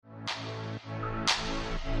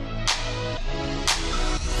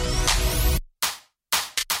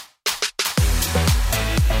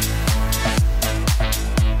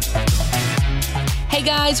Hey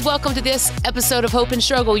guys, welcome to this episode of Hope and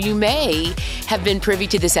Struggle. You may have been privy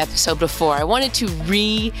to this episode before. I wanted to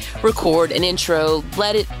re-record an intro,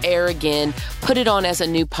 let it air again, put it on as a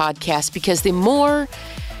new podcast because the more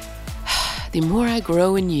I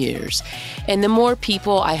grow in years and the more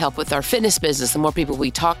people I help with our fitness business, the more people we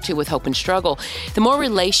talk to with Hope and Struggle, the more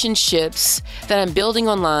relationships that I'm building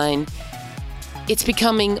online, it's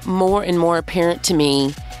becoming more and more apparent to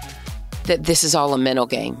me that this is all a mental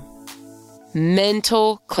game.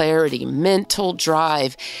 Mental clarity, mental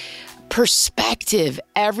drive, perspective,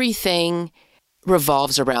 everything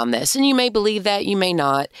revolves around this. And you may believe that, you may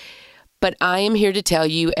not. But I am here to tell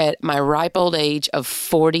you at my ripe old age of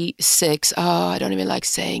 46, I don't even like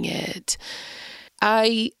saying it.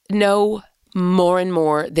 I know more and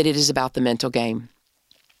more that it is about the mental game.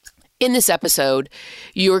 In this episode,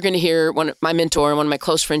 you're going to hear my mentor and one of my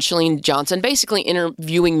close friends, Chalene Johnson, basically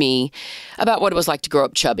interviewing me about what it was like to grow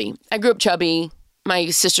up chubby. I grew up chubby. My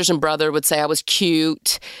sisters and brother would say I was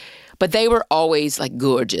cute, but they were always like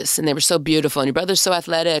gorgeous and they were so beautiful. And your brother's so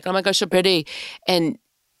athletic. Oh my gosh, so pretty. And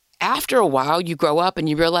after a while, you grow up and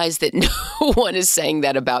you realize that no one is saying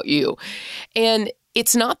that about you. And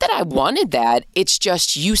it's not that I wanted that. It's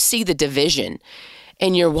just you see the division.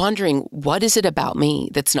 And you're wondering, what is it about me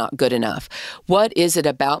that's not good enough? What is it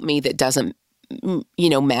about me that doesn't,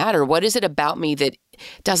 matter? What is it about me that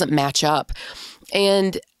doesn't match up?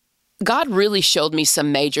 And God really showed me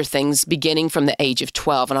some major things beginning from the age of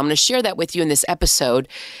 12. And I'm going to share that with you in this episode.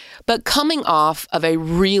 But coming off of a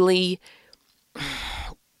really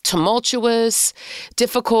tumultuous,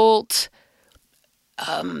 difficult,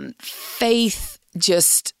 faith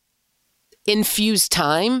just infused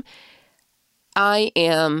time, I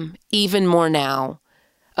am even more now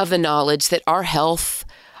of the knowledge that our health,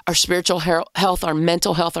 our spiritual health, our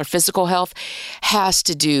mental health, our physical health has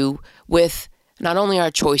to do with not only our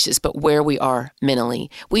choices, but where we are mentally.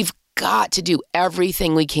 We've got to do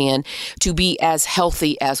everything we can to be as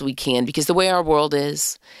healthy as we can because the way our world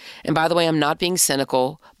is, and by the way, I'm not being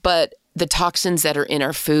cynical, but the toxins that are in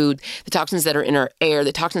our food, the toxins that are in our air,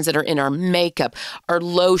 the toxins that are in our makeup, our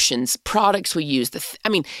lotions, products we use,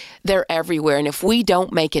 they're everywhere. And if we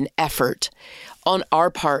don't make an effort on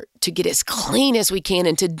our part to get as clean as we can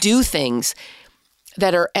and to do things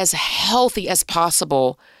that are as healthy as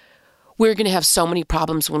possible, we're going to have so many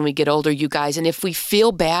problems when we get older, you guys. And if we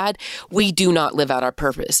feel bad, we do not live out our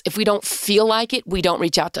purpose. If we don't feel like it, we don't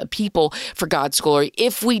reach out to people for God's glory.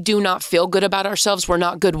 If we do not feel good about ourselves, we're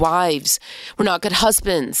not good wives. We're not good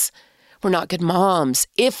husbands. We're not good moms.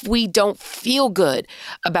 If we don't feel good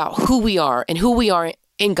about who we are and who we are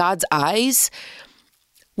in God's eyes,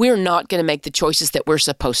 we're not going to make the choices that we're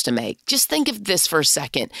supposed to make. Just think of this for a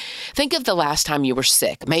second. Think of the last time you were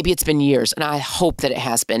sick. Maybe it's been years, and I hope that it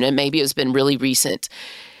has been, and maybe it's been really recent.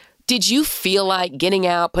 Did you feel like getting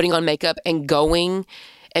out, putting on makeup, and going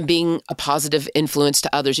and being a positive influence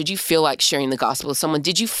to others? Did you feel like sharing the gospel with someone?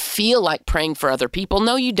 Did you feel like praying for other people?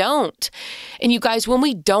 No, you don't. And you guys, when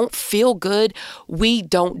we don't feel good, we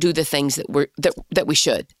don't do the things that we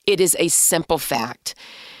should. It is a simple fact.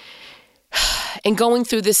 And going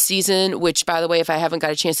through this season, which, by the way, if I haven't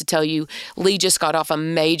got a chance to tell you, Lee just got off a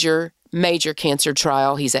major cancer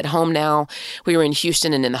trial. He's at home now. We were in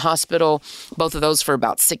Houston and in the hospital, both of those for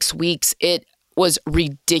about 6 weeks. It was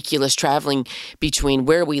ridiculous traveling between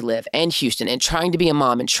where we live and Houston and trying to be a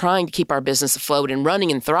mom and trying to keep our business afloat and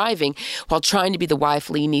running and thriving while trying to be the wife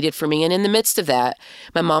Lee needed for me. And in the midst of that,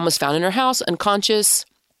 my mom was found in her house unconscious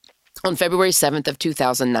on February 7th of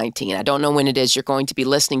 2019. I don't know when it is you're going to be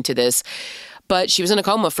listening to this, but she was in a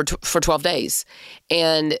coma for 12 days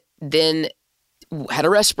and then had a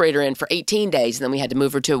respirator in for 18 days. And then we had to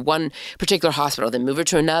move her to one particular hospital, then move her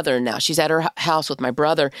to another. And now she's at her house with my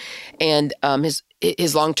brother and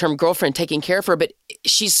his long-term girlfriend taking care of her, but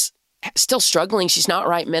she's still struggling. She's not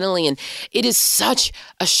right mentally. And it is such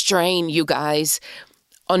a strain, you guys,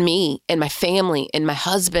 on me and my family and my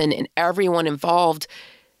husband and everyone involved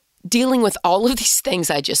dealing with all of these things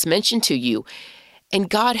I just mentioned to you. And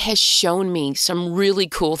God has shown me some really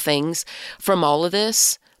cool things from all of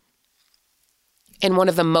this. And one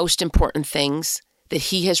of the most important things that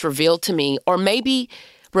He has revealed to me, or maybe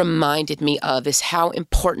reminded me of, is how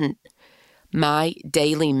important my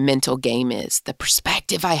daily mental game is, the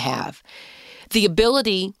perspective I have, the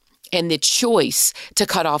ability and the choice to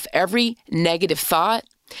cut off every negative thought,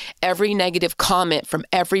 every negative comment from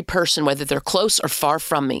every person, whether they're close or far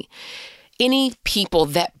from me. Any people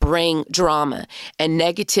that bring drama and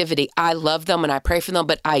negativity, I love them and I pray for them,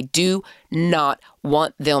 but I do not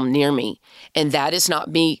want them near me. And that is not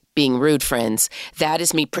me being rude, friends. That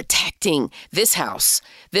is me protecting this house,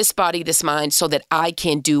 this body, this mind, so that I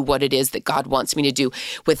can do what it is that God wants me to do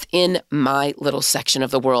within my little section of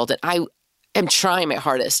the world. And I am trying my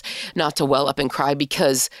hardest not to well up and cry,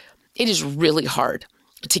 because it is really hard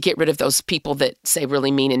to get rid of those people that say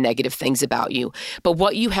really mean and negative things about you. But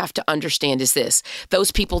what you have to understand is this: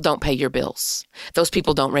 those people don't pay your bills. Those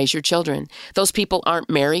people don't raise your children. Those people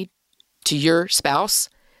aren't married to your spouse.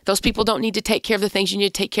 Those people don't need to take care of the things you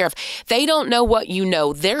need to take care of. They don't know what you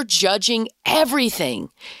know. They're judging everything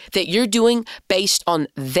that you're doing based on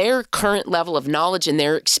their current level of knowledge and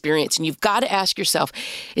their experience. And you've got to ask yourself,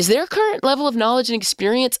 is their current level of knowledge and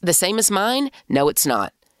experience the same as mine? No, it's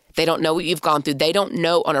not. They don't know what you've gone through. They don't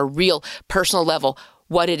know on a real personal level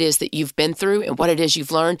what it is that you've been through and what it is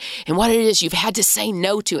you've learned and what it is you've had to say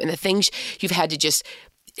no to and the things you've had to just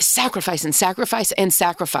sacrifice and sacrifice and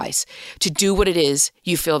sacrifice to do what it is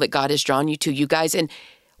you feel that God has drawn you to, you guys. And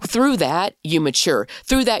through that, you mature.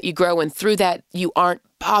 Through that, you grow. And through that, you aren't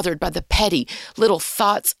bothered by the petty little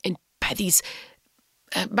thoughts and by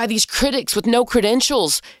these critics with no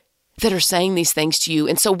credentials that are saying these things to you.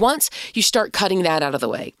 And so once you start cutting that out of the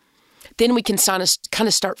way, then we can kind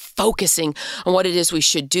of start focusing on what it is we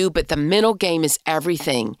should do. But the mental game is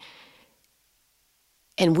everything.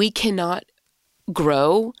 And we cannot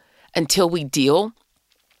grow until we deal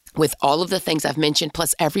with all of the things I've mentioned,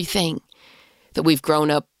 plus everything that we've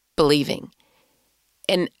grown up believing.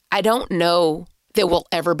 And I don't know that we'll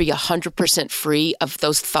ever be 100% free of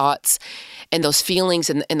those thoughts and those feelings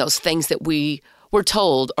and those things that we were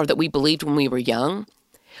told or that we believed when we were young.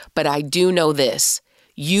 But I do know this: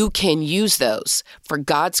 you can use those for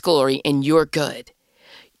God's glory and your good.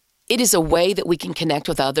 It is a way that we can connect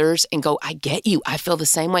with others and go, I get you. I feel the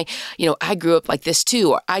same way. You know, I grew up like this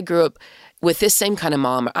too, or I grew up with this same kind of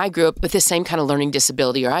mom, or I grew up with this same kind of learning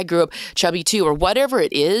disability, or I grew up chubby too, or whatever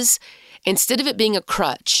it is. Instead of it being a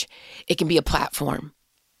crutch, it can be a platform.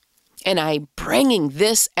 And I'm bringing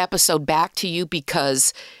this episode back to you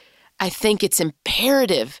because I think it's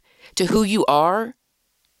imperative to who you are.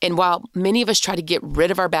 And while many of us try to get rid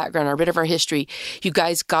of our background or rid of our history, you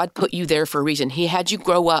guys, God put you there for a reason. He had you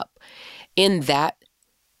grow up in that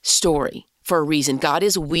story for a reason. God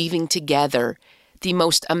is weaving together the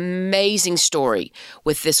most amazing story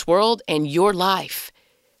with this world and your life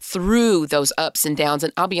through those ups and downs.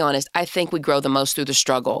 And I'll be honest, I think we grow the most through the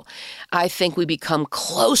struggle. I think we become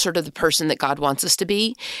closer to the person that God wants us to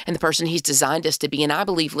be and the person He's designed us to be. And I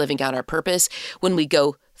believe living out our purpose when we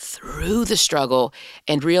go through the struggle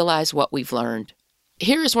and realize what we've learned.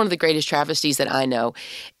 Here is one of the greatest travesties that I know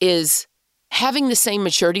is having the same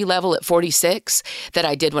maturity level at 46 that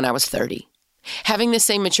I did when I was 30. Having the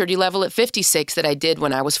same maturity level at 56 that I did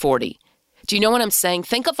when I was 40. Do you know what I'm saying?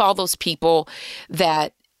 Think of all those people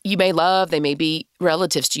that you may love. They may be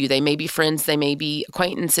relatives to you. They may be friends. They may be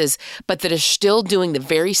acquaintances, but that are still doing the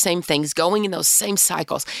very same things, going in those same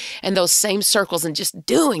cycles and those same circles and just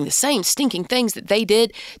doing the same stinking things that they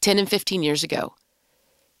did 10 and 15 years ago.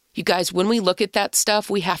 You guys, when we look at that stuff,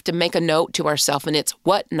 we have to make a note to ourselves, and it's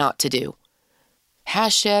what not to do.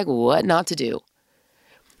 Hashtag what not to do.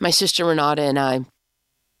 My sister Renata and I,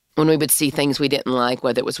 when we would see things we didn't like,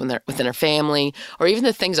 whether it was within our family or even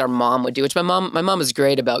the things our mom would do, which my mom is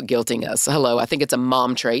great about guilting us. Hello, I think it's a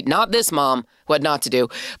mom trait. Not this mom, what not to do.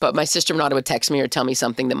 But my sister Renata would text me or tell me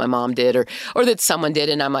something that my mom did or that someone did,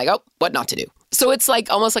 and I'm like, oh, what not to do. So it's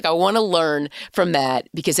like almost like I want to learn from that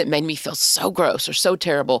because it made me feel so gross or so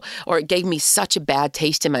terrible, or it gave me such a bad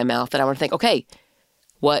taste in my mouth that I want to think, okay,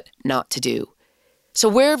 what not to do. So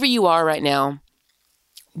wherever you are right now,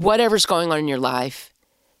 whatever's going on in your life,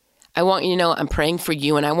 I want you to know I'm praying for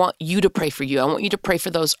you, and I want you to pray for you. I want you to pray for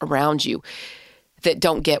those around you that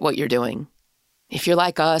don't get what you're doing. If you're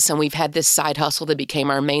like us and we've had this side hustle that became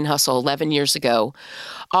our main hustle 11 years ago,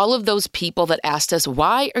 all of those people that asked us,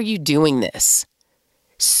 why are you doing this?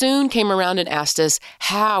 Soon came around and asked us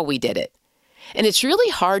how we did it. And it's really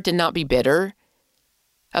hard to not be bitter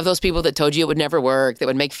of those people that told you it would never work, that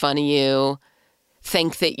would make fun of you,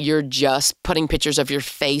 think that you're just putting pictures of your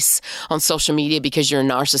face on social media because you're a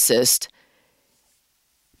narcissist.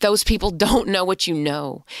 Those people don't know what you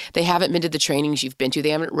know. They haven't been to the trainings you've been to.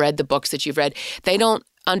 They haven't read the books that you've read. They don't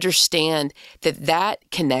understand that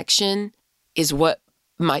that connection is what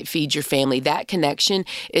might feed your family. That connection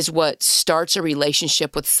is what starts a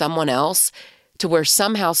relationship with someone else to where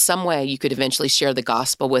somehow, some way you could eventually share the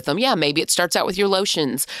gospel with them. Yeah, maybe it starts out with your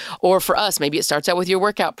lotions. Or for us, maybe it starts out with your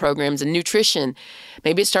workout programs and nutrition.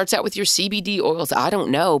 Maybe it starts out with your CBD oils. I don't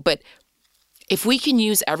know. But If we can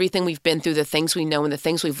use everything we've been through, the things we know and the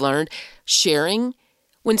things we've learned, sharing,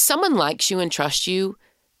 when someone likes you and trusts you,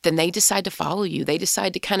 then they decide to follow you. They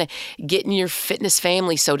decide to kind of get in your fitness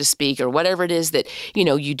family, so to speak, or whatever it is that,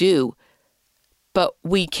 you do. But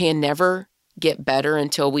we can never get better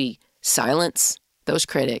until we silence those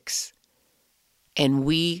critics and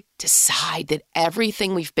we decide that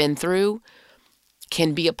everything we've been through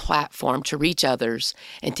can be a platform to reach others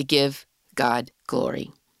and to give God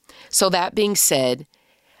glory. So that being said,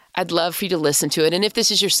 I'd love for you to listen to it. And if this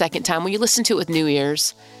is your second time, will you listen to it with new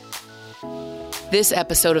ears? This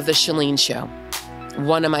episode of The Chalene Show,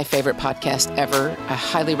 one of my favorite podcasts ever. I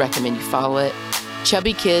highly recommend you follow it.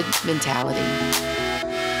 Chubby Kid Mentality.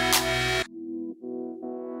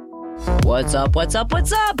 What's up? What's up?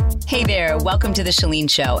 What's up? Hey there. Welcome to The Chalene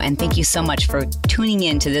Show. And thank you so much for tuning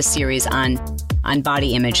in to this series on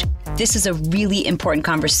body image. This is a really important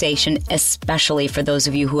conversation, especially for those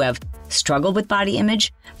of you who have struggled with body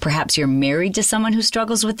image. Perhaps you're married to someone who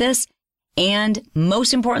struggles with this. And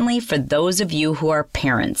most importantly, for those of you who are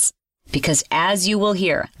parents. Because as you will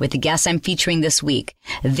hear with the guests I'm featuring this week,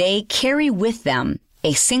 they carry with them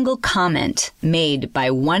a single comment made by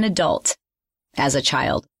one adult as a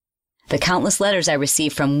child. The countless letters I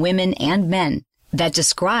receive from women and men that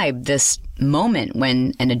describe this moment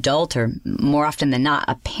when an adult, or more often than not,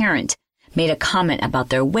 a parent, made a comment about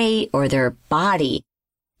their weight or their body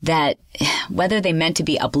that, whether they meant to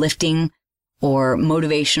be uplifting or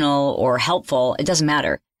motivational or helpful, it doesn't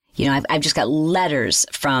matter. I've just got letters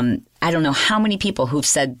from I don't know how many people who've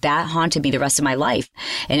said that haunted me the rest of my life.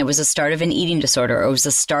 And it was the start of an eating disorder, or it was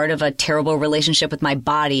the start of a terrible relationship with my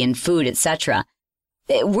body and food, etc.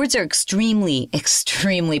 Words are extremely,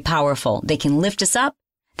 extremely powerful. They can lift us up,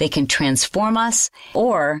 they can transform us,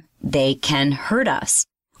 or they can hurt us.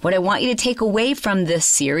 What I want you to take away from this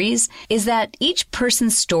series is that each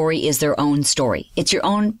person's story is their own story. It's your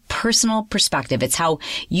own personal perspective. It's how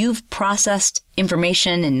you've processed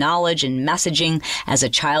information and knowledge and messaging as a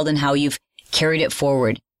child and how you've carried it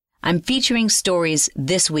forward. I'm featuring stories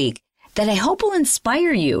this week that I hope will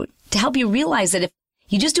inspire you to help you realize that if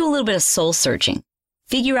you just do a little bit of soul searching,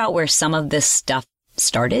 figure out where some of this stuff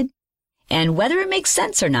started and whether it makes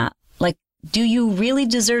sense or not. Like, do you really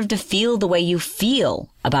deserve to feel the way you feel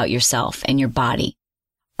about yourself and your body?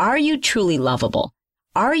 Are you truly lovable?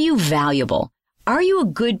 Are you valuable? Are you a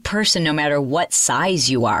good person no matter what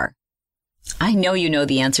size you are? I know you know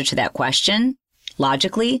the answer to that question,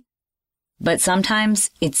 logically, but sometimes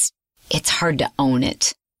it's hard to own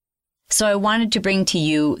it. So I wanted to bring to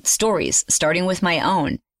you stories, starting with my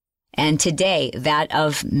own. And today, that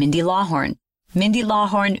of Mindy Lawhorn. Mindy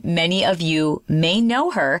Lawhorn, many of you may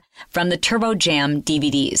know her from the Turbo Jam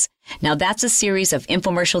DVDs. Now, that's a series of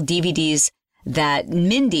infomercial DVDs that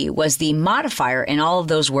Mindy was the modifier in all of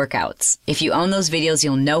those workouts. If you own those videos,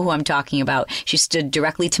 you'll know who I'm talking about. She stood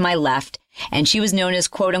directly to my left, and she was known as,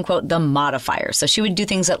 quote unquote, the modifier. So she would do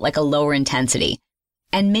things at like a lower intensity.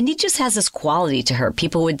 And Mindy just has this quality to her.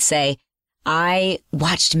 People would say, I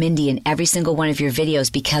watched Mindy in every single one of your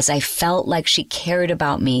videos because I felt like she cared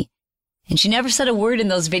about me. And she never said a word in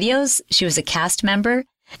those videos. She was a cast member.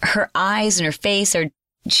 Her eyes and her face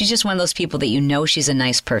she's just one of those people that you know she's a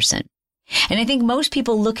nice person. And I think most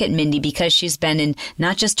people look at Mindy because she's been in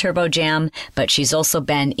not just Turbo Jam, but she's also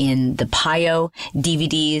been in the PiYo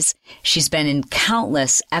DVDs. She's been in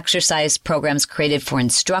countless exercise programs created for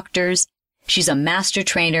instructors. She's a master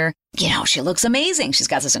trainer. She looks amazing. She's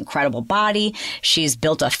got this incredible body. She's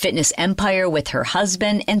built a fitness empire with her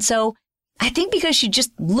husband. And so I think because she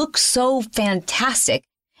just looks so fantastic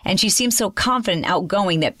and she seems so confident and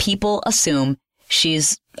outgoing that people assume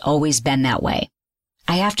she's always been that way.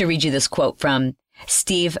 I have to read you this quote from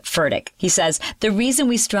Steve Furtick. He says, the reason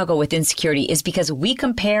we struggle with insecurity is because we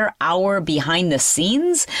compare our behind the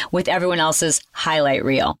scenes with everyone else's highlight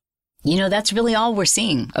reel. That's really all we're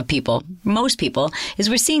seeing of people. Most people is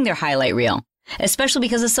we're seeing their highlight reel, especially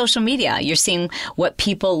because of social media. You're seeing what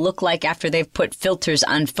people look like after they've put filters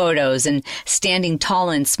on photos and standing tall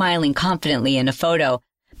and smiling confidently in a photo.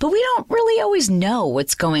 But we don't really always know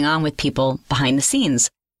what's going on with people behind the scenes,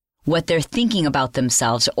 what they're thinking about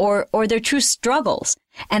themselves or their true struggles.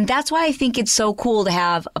 And that's why I think it's so cool to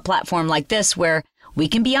have a platform like this where we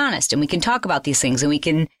can be honest and we can talk about these things and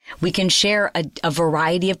we can share a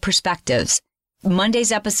variety of perspectives.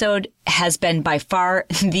 Monday's episode has been by far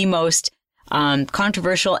the most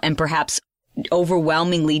controversial and perhaps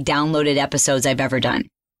overwhelmingly downloaded episodes I've ever done.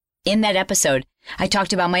 In that episode, I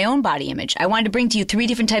talked about my own body image. I wanted to bring to you 3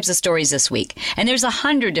 different types of stories this week. And there's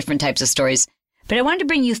 100 different types of stories, but I wanted to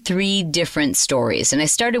bring you 3 different stories. And I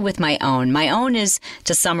started with my own. My own is,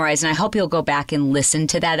 to summarize, and I hope you'll go back and listen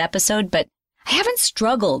to that episode, but I haven't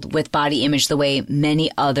struggled with body image the way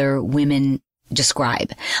many other women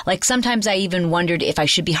describe. Like sometimes I even wondered if I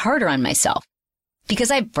should be harder on myself,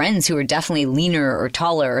 because I have friends who are definitely leaner or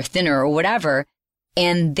taller or thinner or whatever.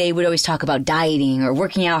 And they would always talk about dieting or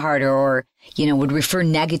working out harder, or, would refer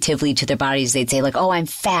negatively to their bodies. They'd say like, oh, I'm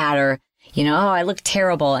fat, or, oh, I look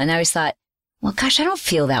terrible. And I always thought, well, gosh, I don't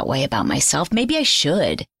feel that way about myself. Maybe I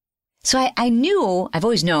should. So I've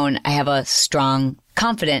always known I have a strong,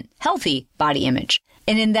 confident, healthy body image.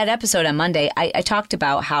 And in that episode on Monday, I talked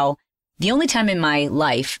about how the only time in my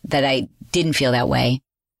life that I didn't feel that way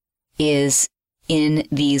is in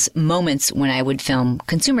these moments when I would film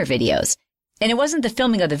consumer videos. And it wasn't the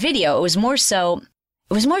filming of the video. It was more so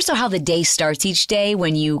how the day starts each day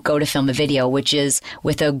when you go to film a video, which is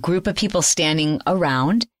with a group of people standing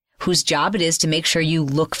around whose job it is to make sure you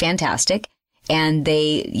look fantastic. And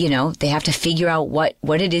they have to figure out what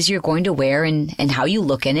it is you're going to wear and how you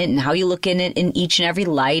look in it and how you look in it in each and every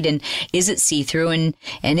light. And is it see-through and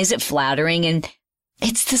is it flattering? And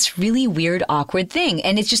it's this really weird, awkward thing.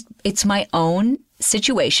 And it's my own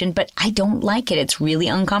situation, but I don't like it. It's really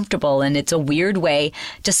uncomfortable. And it's a weird way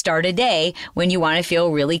to start a day when you want to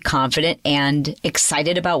feel really confident and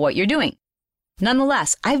excited about what you're doing.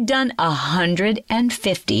 Nonetheless, I've done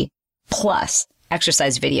 150 plus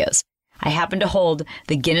exercise videos. I happen to hold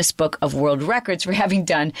the Guinness Book of World Records for having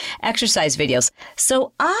done exercise videos.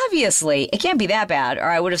 So obviously, it can't be that bad, or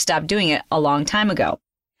I would have stopped doing it a long time ago.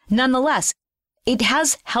 Nonetheless, it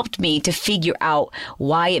has helped me to figure out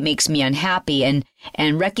why it makes me unhappy and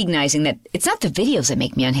recognizing that it's not the videos that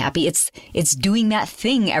make me unhappy. It's doing that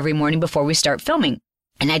thing every morning before we start filming.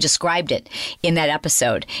 And I described it in that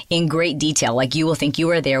episode in great detail, like you will think you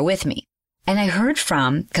were there with me. And I heard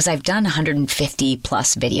from, because I've done 150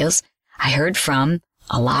 plus videos, I heard from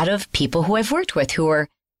a lot of people who I've worked with who are,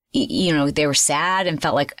 they were sad and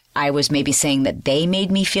felt like I was maybe saying that they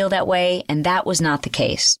made me feel that way. And that was not the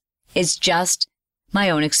case. It's just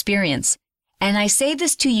my own experience. And I say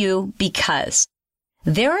this to you because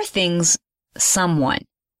there are things someone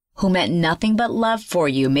who meant nothing but love for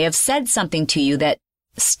you may have said something to you that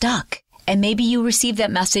stuck. And maybe you received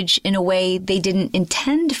that message in a way they didn't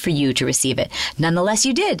intend for you to receive it. Nonetheless,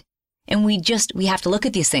 you did. And we have to look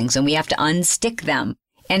at these things and we have to unstick them.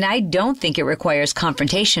 And I don't think it requires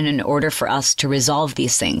confrontation in order for us to resolve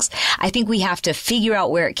these things. I think we have to figure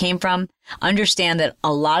out where it came from, understand that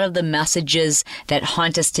a lot of the messages that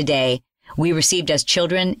haunt us today, we received as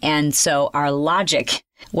children. And so our logic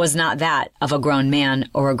was not that of a grown man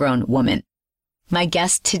or a grown woman. My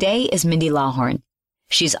guest today is Mindy Lawhorn.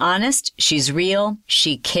 She's honest, she's real,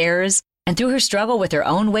 she cares, and through her struggle with her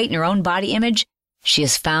own weight and her own body image, she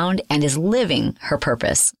has found and is living her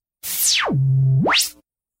purpose.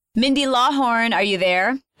 Mindy Lawhorn, are you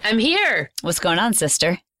there? I'm here. What's going on,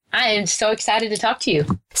 sister? I am so excited to talk to you.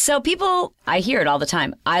 So I hear it all the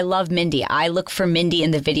time. I love Mindy. I look for Mindy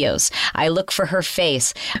in the videos. I look for her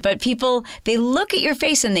face. But people, they look at your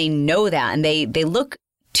face and they know that. And they look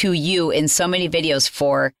to you in so many videos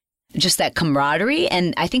for just that camaraderie.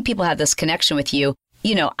 And I think people have this connection with you.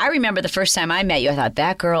 I remember the first time I met you, I thought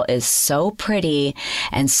that girl is so pretty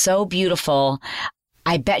and so beautiful.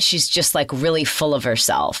 I bet she's just like really full of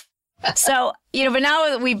herself. So, but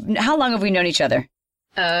now how long have we known each other?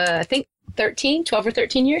 I think 12 or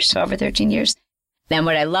 13 years. 12 or 13 years. And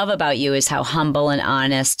what I love about you is how humble and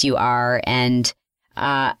honest you are. And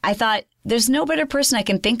I thought there's no better person I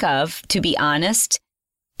can think of to be honest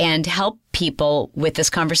and help people with this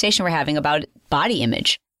conversation we're having about body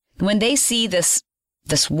image. When they see this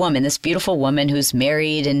woman, this beautiful woman who's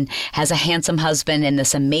married and has a handsome husband and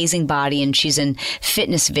this amazing body, and she's in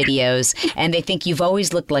fitness videos, and they think you've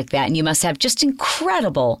always looked like that and you must have just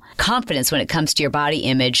incredible confidence when it comes to your body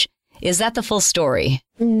image. Is that the full story?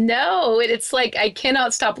 No, it's like I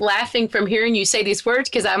cannot stop laughing from hearing you say these words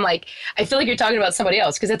because I'm like, I feel like you're talking about somebody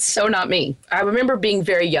else because it's so not me. I remember being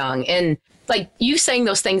very young and like you saying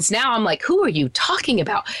those things now, I'm like, who are you talking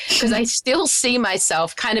about? Because I still see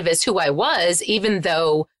myself kind of as who I was, even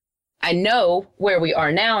though I know where we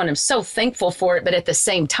are now and I'm so thankful for it. But at the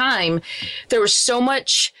same time, there was so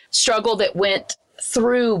much struggle that went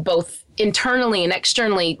through both internally and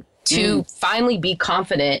externally to finally be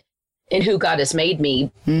confident in who God has made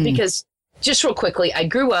me. Because just real quickly, I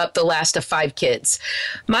grew up the last of 5 kids.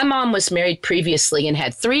 My mom was married previously and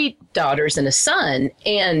had 3 daughters and a son.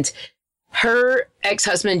 And her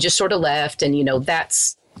ex-husband just sort of left. And,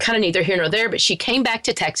 that's kind of neither here nor there. But she came back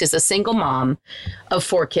to Texas, a single mom of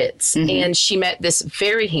 4 kids. And she met this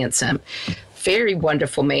very handsome, very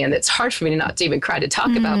wonderful man that's hard for me not to even cry to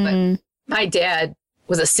talk about. But my dad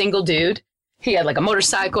was a single dude He had like a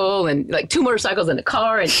motorcycle and like 2 motorcycles and a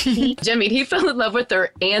car. And he fell in love with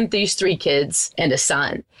her and these 3 kids and a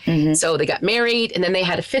son. So they got married, and then they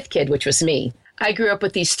had a 5th kid, which was me. I grew up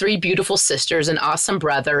with these 3 beautiful sisters, an awesome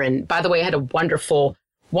brother. And by the way, I had a wonderful,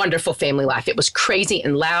 wonderful family life. It was crazy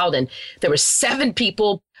and loud, and there were 7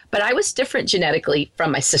 people. But I was different genetically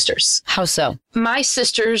from my sisters. How so? My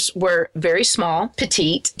sisters were very small,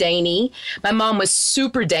 petite, dainty. My mom was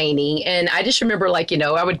super dainty. And I just remember, like,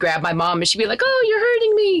 I would grab my mom and she'd be like, oh, you're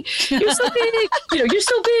hurting me. You're so big. You're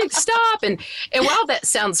so big. Stop. And while that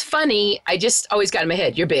sounds funny, I just always got in my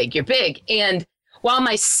head, you're big, you're big. And while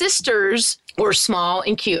my sisters were small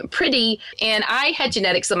and cute and pretty, and I had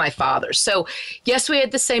genetics of my father. So yes, we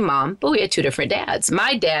had the same mom, but we had 2 different dads.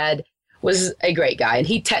 My dad was a great guy, and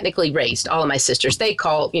he technically raised all of my sisters. They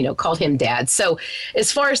called him dad. So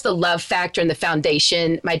as far as the love factor and the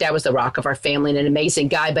foundation, my dad was the rock of our family and an amazing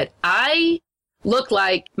guy, but I look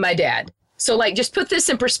like my dad. So like, just put this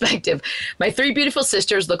in perspective. My 3 beautiful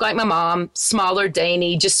sisters look like my mom, smaller,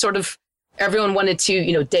 dainty, just sort of everyone wanted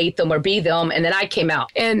to, date them or be them. And then I came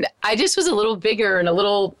out and I just was a little bigger and a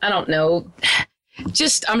little, I don't know, I'm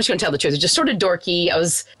just going to tell the truth. Just sort of dorky. I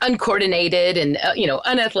was uncoordinated and,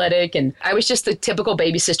 unathletic. And I was just the typical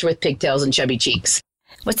baby sister with pigtails and chubby cheeks.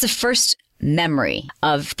 What's the first memory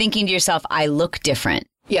of thinking to yourself, I look different?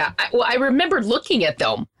 Yeah. I remember looking at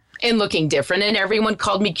them and looking different. And everyone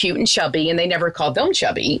called me cute and chubby, and they never called them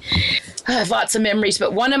chubby. I have lots of memories,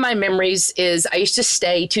 but one of my memories is I used to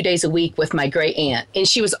stay 2 days a week with my great aunt, and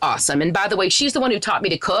she was awesome. And by the way, she's the one who taught me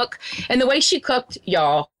to cook. And the way she cooked,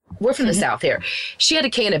 y'all, we're from the South here. She had a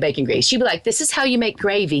can of bacon grease. She'd be like, this is how you make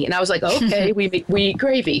gravy. And I was like, okay, we eat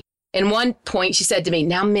gravy. And one point she said to me,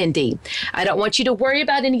 now, Mindy, I don't want you to worry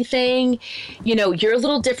about anything. You're a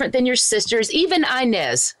little different than your sisters. Even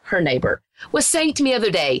Inez, her neighbor, was saying to me the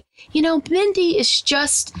other day, Mindy is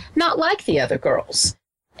just not like the other girls.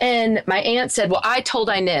 And my aunt said, well, I told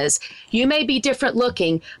Inez, you may be different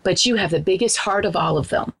looking, but you have the biggest heart of all of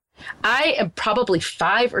them. I am probably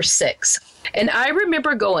 5 or 6. And I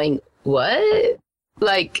remember going, what?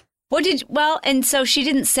 Like, and so she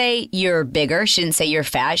didn't say you're bigger. She didn't say you're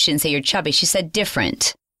fat. She didn't say you're chubby. She said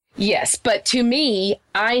different. Yes. But to me,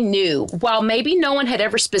 I knew, while maybe no one had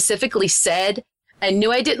ever specifically said, I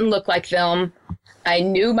knew I didn't look like them. I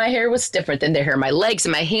knew my hair was different than their hair. My legs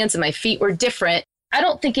and my hands and my feet were different. I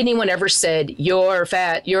don't think anyone ever said, you're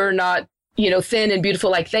fat, you're not, thin and beautiful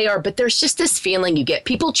like they are. But there's just this feeling you get.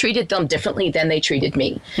 People treated them differently than they treated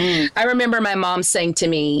me. I remember my mom saying to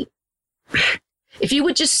me, if you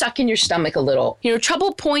would just suck in your stomach a little,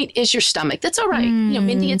 trouble point is your stomach. That's all right.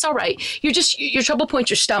 Mindy, it's all right. Your trouble point's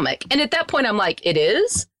your stomach. And at that point, I'm like, it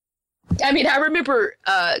is? I mean, I remember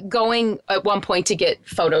going at one point to get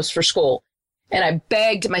photos for school. And I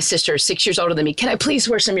begged my sister, 6 years older than me, can I please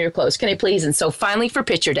wear some of your clothes? Can I please? And so finally for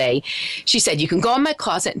picture day, she said, you can go in my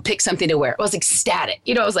closet and pick something to wear. I was ecstatic.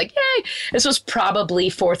 I was like, yay. This was probably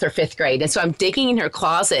 4th or 5th grade. And so I'm digging in her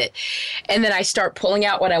closet, and then I start pulling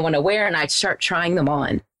out what I want to wear, and I start trying them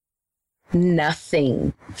on.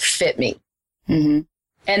 Nothing fit me. And,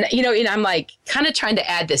 and I'm like kind of trying to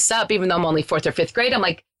add this up, even though I'm only 4th or 5th grade. I'm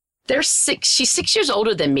like, she's 6 years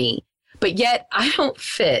older than me, but yet I don't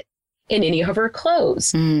fit in any of her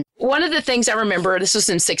clothes. One of the things I remember, this was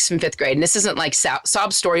in 6th and 5th grade, and this isn't like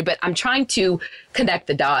sob story, but I'm trying to connect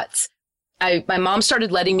the dots. My mom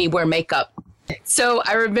started letting me wear makeup. So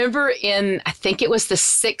I remember I think it was the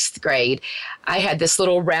 6th grade, I had this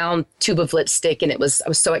little round tube of lipstick, and I was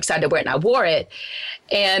so excited to wear it, and I wore it.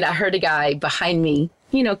 And I heard a guy behind me,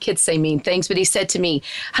 kids say mean things, but he said to me,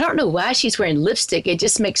 I don't know why she's wearing lipstick. It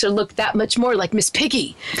just makes her look that much more like Miss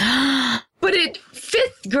Piggy. But at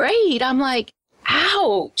 5th grade, I'm like,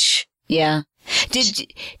 ouch. Yeah. Do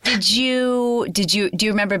you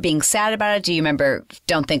remember being sad about it? Do you remember,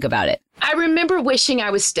 don't think about it? I remember wishing I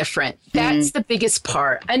was different. That's the biggest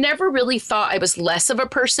part. I never really thought I was less of a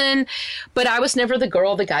person, but I was never the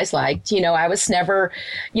girl the guys liked. I was never,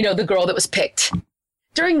 the girl that was picked.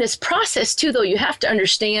 During this process, too, though, you have to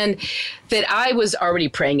understand that I was already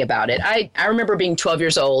praying about it. I remember being 12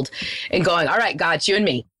 years old and going, all right, God, it's you and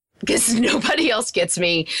me. Because nobody else gets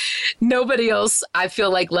me. Nobody else, I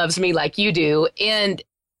feel like, loves me like you do. And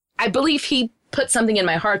I believe he put something in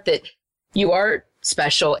my heart that you are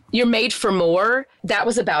special. You're made for more. That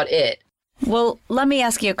was about it. Well, let me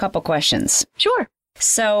ask you a couple questions. Sure.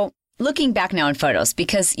 So looking back now in photos,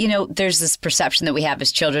 because, there's this perception that we have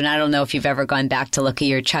as children. I don't know if you've ever gone back to look at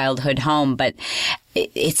your childhood home, but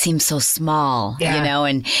it seems so small,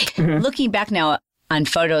 and looking back now on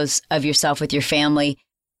photos of yourself with your family,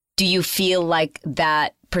 do you feel like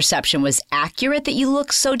that perception was accurate that you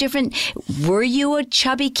look so different? Were you a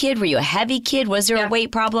chubby kid? Were you a heavy kid? Was there a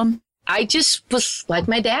weight problem? I just was like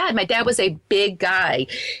my dad. My dad was a big guy.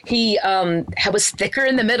 He was thicker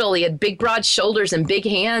in the middle. He had big, broad shoulders and big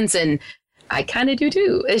hands. And I kind of do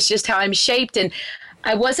too. It's just how I'm shaped. And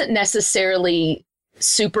I wasn't necessarily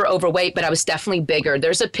super overweight, but I was definitely bigger.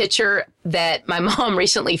 There's a picture that my mom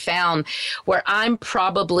recently found where I'm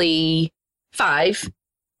probably 5,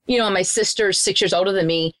 and my sister's 6 years older than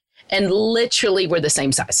me, and literally we're the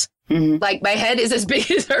same size. Mm-hmm. Like my head is as big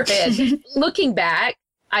as her head. Looking back,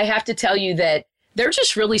 I have to tell you that they're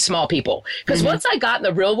just really small people. Because once I got in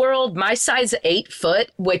the real world, my size 8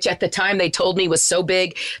 foot, which at the time they told me was so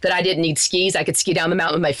big that I didn't need skis. I could ski down the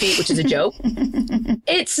mountain with my feet, which is a joke.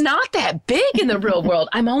 It's not that big in the real world.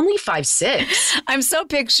 I'm only 5'6". I'm so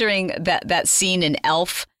picturing that scene in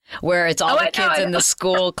Elf where it's all the kids in the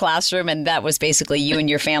school classroom, and that was basically you and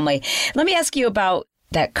your family. Let me ask you about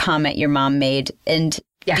that comment your mom made. And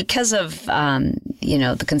because of,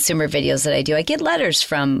 the consumer videos that I do, I get letters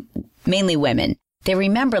from mainly women. They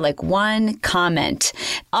remember like one comment.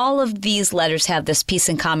 All of these letters have this piece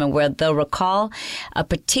in common where they'll recall a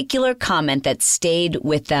particular comment that stayed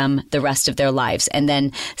with them the rest of their lives. And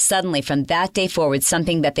then suddenly from that day forward,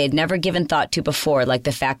 something that they'd never given thought to before, like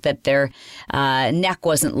the fact that their neck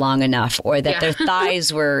wasn't long enough or that their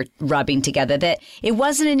thighs were rubbing together, that it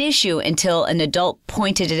wasn't an issue until an adult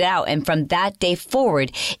pointed it out. And from that day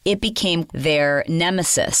forward, it became their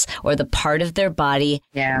nemesis or the part of their body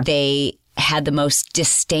they had the most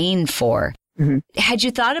disdain for. Mm-hmm. Had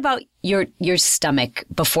you thought about your stomach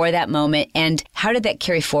before that moment, and how did that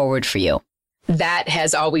carry forward for you? That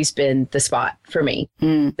has always been the spot for me.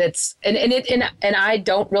 That's and I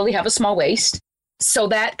don't really have a small waist, so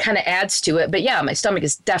that kind of adds to it. But yeah, my stomach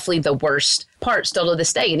is definitely the worst part still to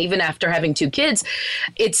this day. And even after having 2 kids,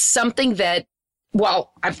 it's something that,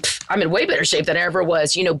 well, I'm in way better shape than I ever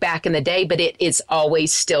was, back in the day, but it is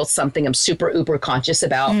always still something I'm super uber conscious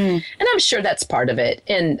about. And I'm sure that's part of it.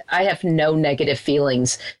 And I have no negative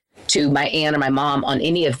feelings to my aunt or my mom on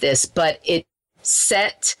any of this, but it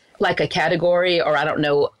set like a category, or I don't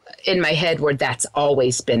know, in my head where that's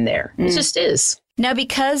always been there. It just is. Now,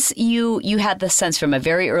 because you had the sense from a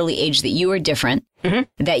very early age that you were different,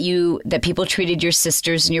 that people treated your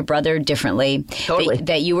sisters and your brother differently,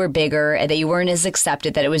 that you were bigger, that you weren't as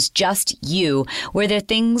accepted, that it was just you. Were there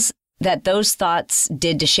things that those thoughts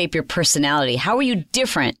did to shape your personality? How were you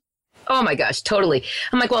different? Oh my gosh, totally.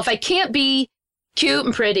 I'm like, well, if I can't be cute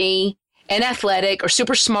and pretty and athletic or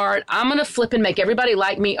super smart, I'm going to flip and make everybody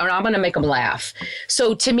like me, or I'm going to make them laugh.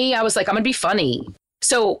 So to me, I was like, I'm going to be funny.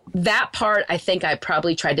 So that part, I think I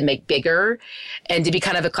probably tried to make bigger and to be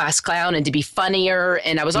kind of a class clown and to be funnier.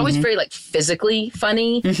 And I was always very like physically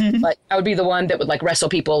funny. Like I would be the one that would like wrestle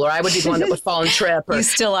people, or I would be the one that would fall and trip. You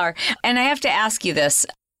still are. And I have to ask you this,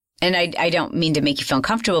 and I don't mean to make you feel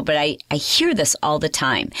uncomfortable, but I hear this all the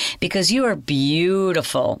time because you are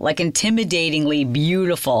beautiful, like intimidatingly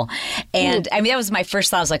beautiful. And I mean, that was my first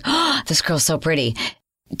thought. I was like, oh, this girl's so pretty.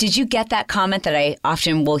 Did you get that comment that I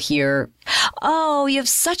often will hear? Oh, you have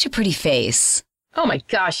such a pretty face. Oh my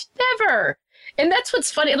gosh, never. And that's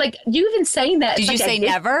what's funny. Like you even saying that. Did you say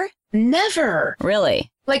never? Never.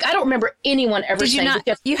 Really? Like I don't remember anyone ever saying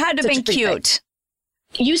that. You had to have been cute.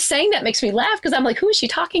 You saying that makes me laugh because I'm like, who is she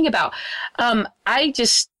talking about? I'm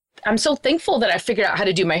so thankful that I figured out how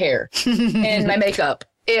to do my hair and my makeup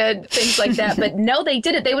and things like that. But no, they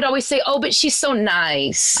didn't. They would always say, oh, but she's so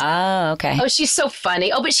nice. Oh, okay. Oh, she's so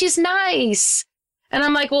funny. Oh, but she's nice. And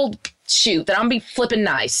I'm like, well, shoot, then I'll be flipping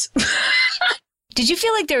nice. Did you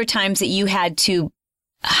feel like there were times that you had to,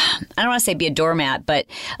 I don't want to say be a doormat, but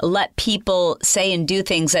let people say and do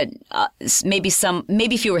things that maybe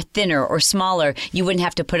if you were thinner or smaller, you wouldn't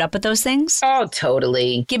have to put up with those things? Oh,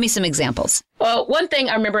 totally. Give me some examples. Well, one thing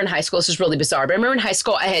I remember in high school, this is really bizarre, but I remember in high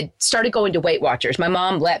school, I had started going to Weight Watchers. My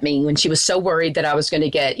mom let me when she was so worried that I was going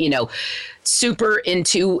to get, super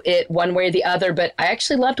into it one way or the other. But I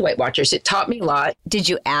actually loved Weight Watchers. It taught me a lot. Did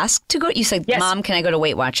you ask to go? You said, yes. Mom, can I go to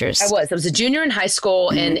Weight Watchers? I was a junior in high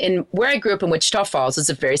school. And in where I grew up in Wichita Falls, it's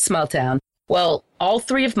a very small town. Well, all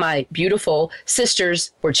 3 of my beautiful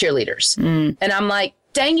sisters were cheerleaders. And I'm like,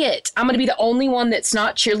 dang it, I'm going to be the only one that's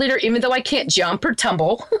not cheerleader, even though I can't jump or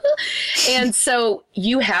tumble. And so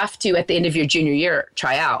you have to, at the end of your junior year,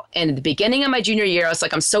 try out. And at the beginning of my junior year, I was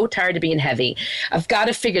like, I'm so tired of being heavy. I've got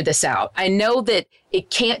to figure this out. I know that it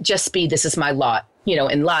can't just be, this is my lot,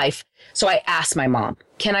 in life. So I asked my mom,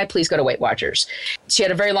 can I please go to Weight Watchers? She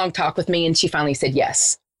had a very long talk with me and she finally said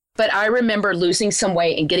yes. But I remember losing some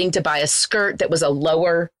weight and getting to buy a skirt that was a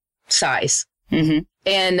lower size.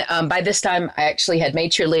 And by this time, I actually had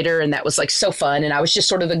made cheerleader, and that was like so fun. And I was just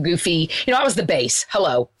sort of the goofy, I was the base.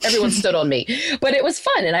 Hello. Everyone stood on me. But it was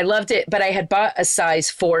fun, and I loved it. But I had bought a size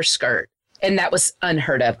 4 skirt, and that was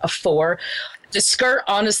unheard of. A 4. The skirt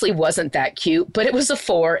honestly wasn't that cute, but it was a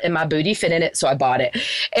 4, and my booty fit in it, so I bought it.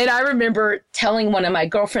 And I remember telling one of my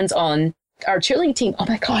girlfriends on our cheerleading team, oh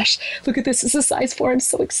my gosh, look at this. It's a size 4. I'm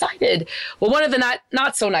so excited. Well, one of the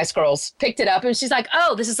not so nice girls picked it up, and she's like,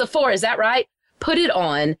 oh, this is a 4. Is that right? Put it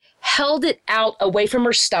on, held it out away from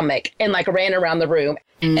her stomach, and like ran around the room.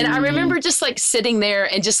 And I remember just like sitting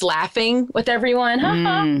there and just laughing with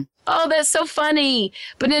everyone. Oh, that's so funny.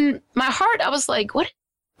 But in my heart, I was like, what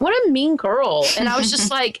a mean girl. And I was just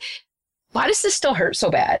like, why does this still hurt so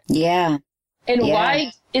bad? Yeah. And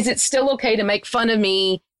why is it still okay to make fun of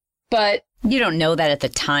me? But you don't know that at the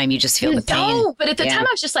time. You just feel the pain. No, but at the time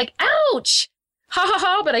I was just like, ouch, ha ha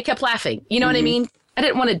ha. But I kept laughing. You know what I mean? I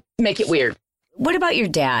didn't want to make it weird. What about your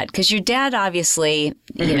dad? Because your dad, obviously,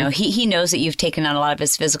 he knows that you've taken on a lot of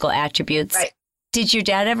his physical attributes. Right. Did your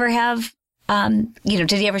dad ever have,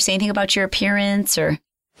 did he ever say anything about your appearance or?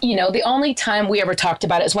 The only time we ever talked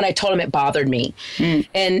about it is when I told him it bothered me.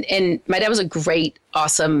 And my dad was a great,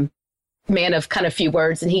 awesome man of kind of few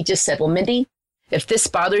words. And he just said, well, Mindy, if this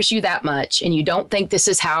bothers you that much and you don't think this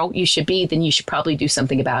is how you should be, then you should probably do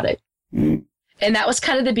something about it. And that was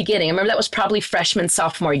kind of the beginning. I remember that was probably freshman,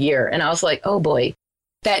 sophomore year. And I was like, oh boy,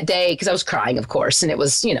 that day, because I was crying, of course. And it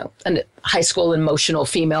was, a high school emotional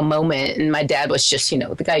female moment. And my dad was just,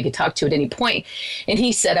 the guy you could talk to at any point. And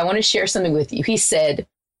he said, I want to share something with you. He said,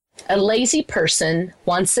 a lazy person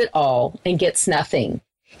wants it all and gets nothing.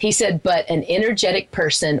 He said, but an energetic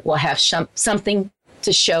person will have something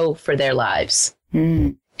to show for their lives.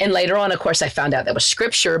 And later on, of course, I found out that was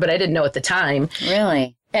scripture, but I didn't know at the time.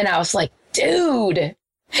 Really? And I was like, dude.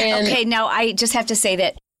 And okay, now I just have to say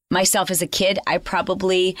that myself as a kid, I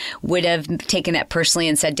probably would have taken that personally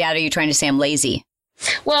and said, Dad, are you trying to say I'm lazy?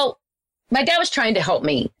 Well, my dad was trying to help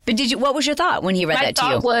me. But what was your thought when he read that to you?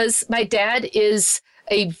 My thought was, my dad is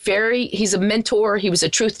he's a mentor. He was a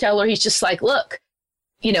truth teller. He's just like, look,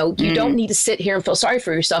 you don't need to sit here and feel sorry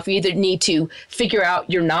for yourself. You either need to figure out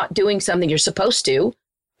you're not doing something you're supposed to,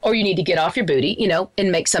 or you need to get off your booty,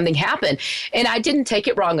 and make something happen. And I didn't take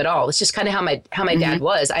it wrong at all. It's just kind of how my dad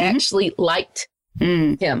was. I actually liked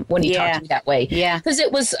him when he talked to me that way. Yeah. Because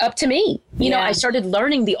it was up to me. I started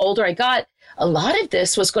learning the older I got, a lot of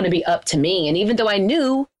this was going to be up to me. And even though I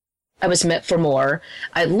knew I was meant for more,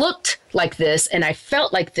 I looked like this and I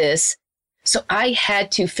felt like this. So I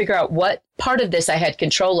had to figure out what part of this I had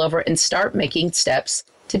control over and start making steps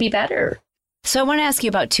to be better. So I want to ask you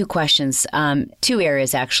about 2 questions, 2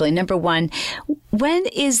 areas, actually. Number 1, when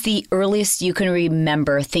is the earliest you can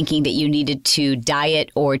remember thinking that you needed to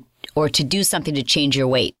diet or to do something to change your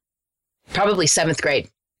weight? Probably 7th grade.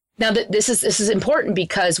 Now, this is important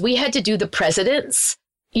because we had to do the president's,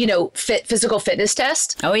 physical fitness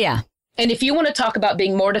test. Oh, yeah. And if you want to talk about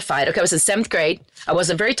being mortified, okay, I was in 7th grade. I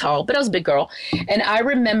wasn't very tall, but I was a big girl. And I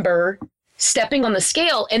remember stepping on the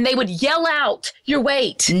scale and they would yell out your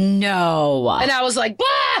weight. No. And I was like,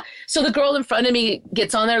 bah! So the girl in front of me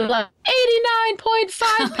gets on there like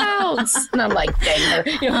 89.5 pounds. And I'm like, dang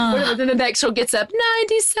her. Whatever. Then the next girl gets up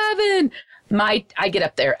 97. I get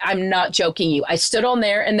up there. I'm not joking you. I stood on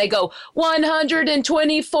there and they go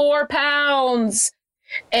 124 pounds.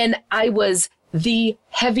 And I was the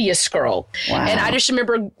heaviest girl. Wow. And I just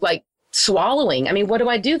remember like swallowing. I mean, what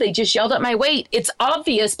do? They just yelled at my weight. It's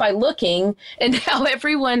obvious by looking and how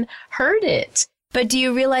everyone heard it. But do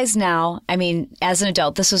you realize now, I mean, as an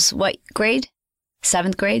adult, this was what grade?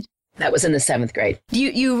 7th grade? That was in the 7th grade.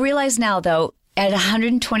 You realize now, though, at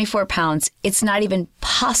 124 pounds, it's not even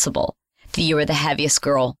possible that you were the heaviest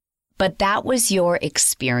girl. But that was your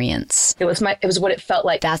experience. It was what it felt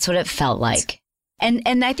like. That's what it felt like.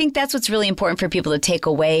 And I think that's what's really important for people to take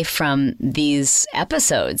away from these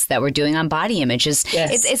episodes that we're doing on body images.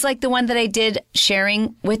 Yes. It's like the one that I did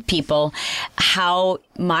sharing with people, how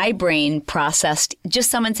my brain processed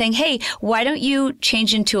just someone saying, hey, why don't you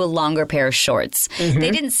change into a longer pair of shorts?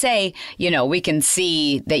 They didn't say, we can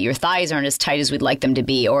see that your thighs aren't as tight as we'd like them to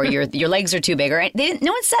be, or your legs are too big. Or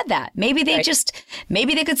no one said that. Maybe they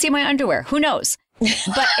maybe they could see my underwear. Who knows?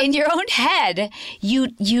 But in your own head,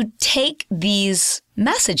 you take these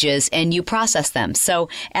messages and you process them. So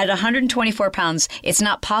at 124 pounds, it's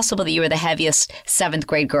not possible that you were the heaviest 7th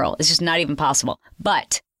grade girl. It's just not even possible.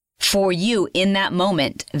 But for you in that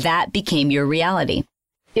moment, that became your reality.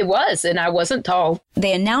 It was, and I wasn't tall.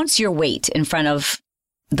 They announce your weight in front of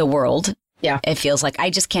the world. Yeah. It feels like,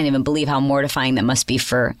 I just can't even believe how mortifying that must be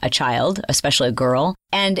for a child, especially a girl.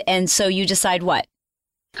 And so you decide what?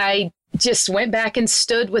 I just went back and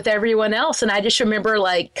stood with everyone else. And I just remember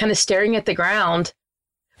like kind of staring at the ground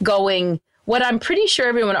going, what I'm pretty sure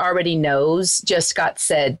everyone already knows just got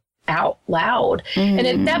said out loud. And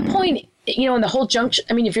at that point, you know, in the whole juncture,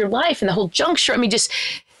 I mean, of your life and the whole juncture, I mean, just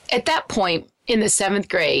at that point in the 7th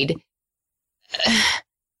grade,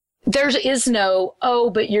 there is no, oh,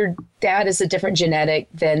 but your dad is a different genetic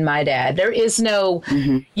than my dad. There is no,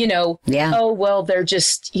 you know, oh, well, they're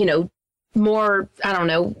just, you know, more, I don't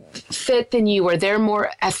know, fit than you, or they're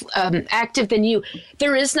more active than you.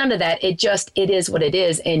 There is none of that. It is what it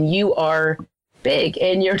is. And you are big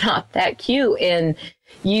and you're not that cute and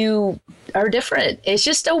you are different. It's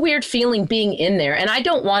just a weird feeling being in there. And I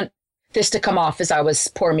don't want this to come off as I was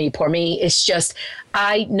poor me. It's just,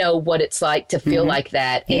 I know what it's like to feel like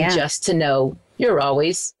that. And just to know you're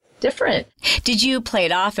always different. Did you play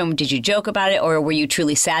it off and did you joke about it, or were you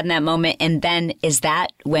truly sad in that moment? And then is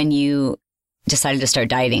that when you decided to start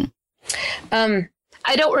dieting? I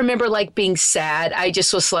don't remember like being sad. I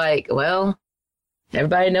just was like, well,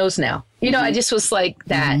 everybody knows now. You know, I just was like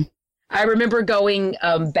that. I remember going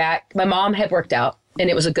back. My mom had worked out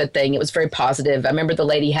and it was a good thing. It was very positive. I remember the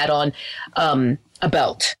lady had on a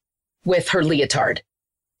belt with her leotard.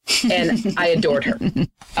 And I adored her.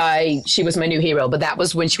 She was my new hero, but that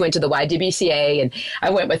was when she went to the YWCA and I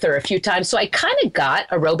went with her a few times. So I kind of got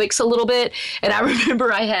aerobics a little bit. And I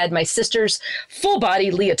remember I had my sister's full body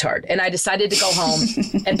leotard and I decided to go home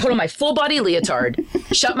and put on my full body leotard,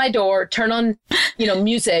 shut my door, turn on, you know,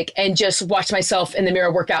 music and just watch myself in the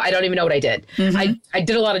mirror work out. I don't even know what I did. I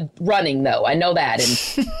did a lot of running though. I know that, and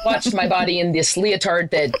watched my body in this leotard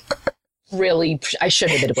that really I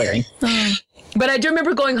shouldn't have been wearing. But I do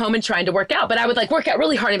remember going home and trying to work out, but I would like work out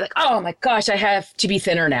really hard and be like, oh my gosh, I have to be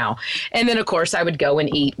thinner now. And then of course I would go and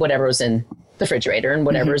eat whatever was in the refrigerator and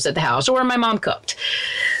whatever was at the house or my mom cooked.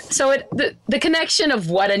 So the connection of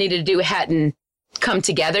what I needed to do hadn't come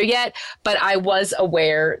together yet, but I was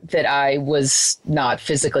aware that I was not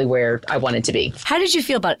physically where I wanted to be. How did you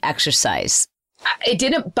feel about exercise? It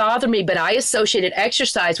didn't bother me, but I associated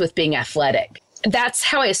exercise with being athletic. That's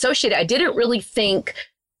how I associated it. I didn't really think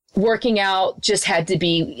working out just had to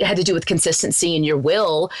do with consistency and your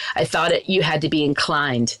will. I thought you had to be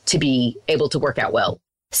inclined to be able to work out well.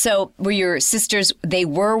 So were your sisters, they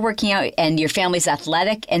were working out and your family's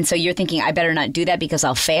athletic. And so you're thinking, I better not do that because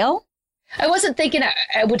I'll fail? I wasn't thinking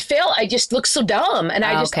I would fail. I just looked so dumb. And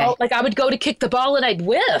I just felt like I would go to kick the ball and I'd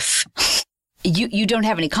whiff. You don't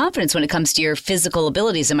have any confidence when it comes to your physical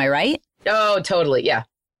abilities. Am I right? Oh, totally. Yeah.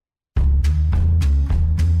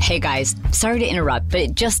 Hey guys, sorry to interrupt, but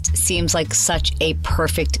it just seems like such a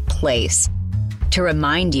perfect place to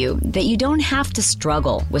remind you that you don't have to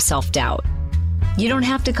struggle with self-doubt. You don't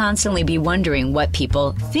have to constantly be wondering what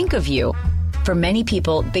people think of you. For many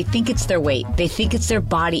people, they think it's their weight. They think it's their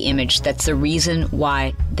body image that's the reason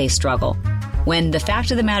why they struggle. When the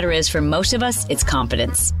fact of the matter is, for most of us, it's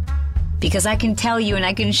confidence. Because I can tell you and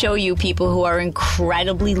I can show you people who are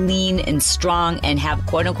incredibly lean and strong and have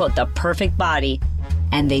quote unquote the perfect body,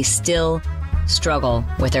 and they still struggle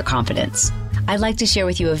with their confidence. I'd like to share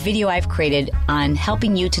with you a video I've created on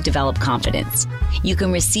helping you to develop confidence. You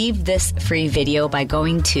can receive this free video by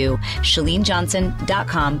going to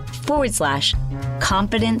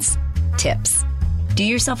ChaleneJohnson.com/confidence tips. Do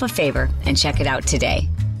yourself a favor and check it out today.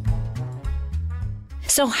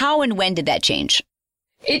 So how and when did that change?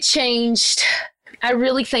 It changed, I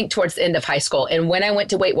really think, towards the end of high school. And when I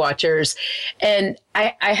went to Weight Watchers, and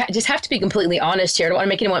I just have to be completely honest here. I don't want to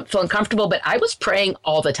make anyone feel uncomfortable, but I was praying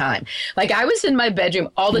all the time. Like I was in my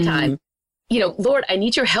bedroom all the time. You know, Lord, I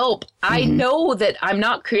need your help. I know that I'm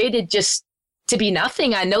not created just to be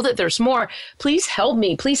nothing. I know that there's more. Please help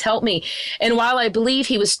me. Please help me. And while I believe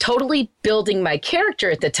he was totally building my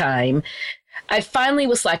character at the time, I finally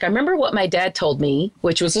was like, I remember what my dad told me,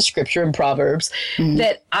 which was a scripture in Proverbs,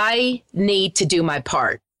 that I need to do my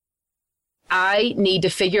part. I need to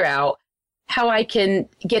figure out how I can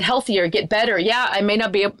get healthier, get better. Yeah, I may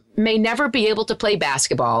never be able to play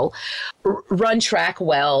basketball, run track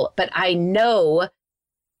well, but I know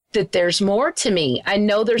that there's more to me. I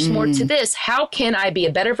know there's more to this. How can I be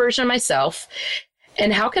a better version of myself?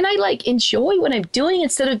 And how can I like enjoy what I'm doing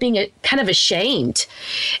instead of being kind of ashamed?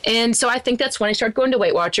 And so I think that's when I started going to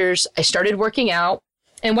Weight Watchers. I started working out.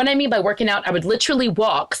 And what I mean by working out, I would literally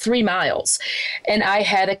walk 3 miles. And I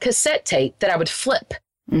had a cassette tape that I would flip.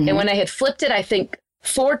 And when I had flipped it, I think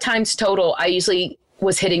 4 times total, I usually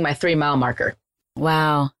was hitting my 3-mile marker.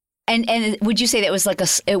 Wow. And would you say that was like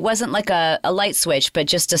it wasn't like a light switch, but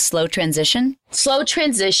just a slow transition? Slow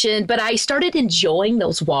transition, but I started enjoying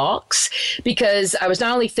those walks because I was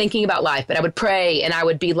not only thinking about life, but I would pray and I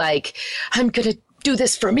would be like, I'm going to do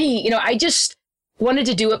this for me. I just wanted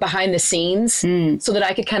to do it behind the scenes so that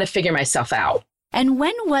I could kind of figure myself out. And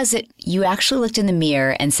when was it you actually looked in the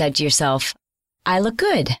mirror and said to yourself, I look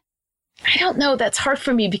good? I don't know. That's hard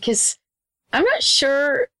for me because I'm not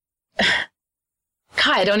sure.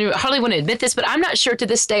 God, I don't even hardly want to admit this, but I'm not sure to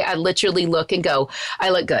this day I literally look and go, I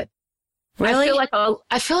look good. Really?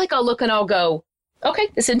 I feel like I'll look and I'll go, okay,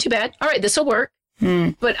 this isn't too bad. All right, this will work.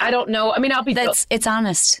 But I don't know. I mean, it's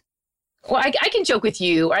honest. Well, I can joke with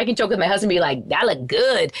you, or I can joke with my husband and be like, that look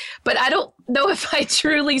good. But I don't know if I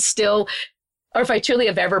truly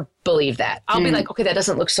have ever believed that. I'll be like, okay, that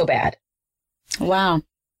doesn't look so bad. Wow.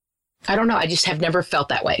 I don't know. I just have never felt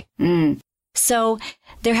that way. So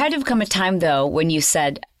there had to have come a time, though, when you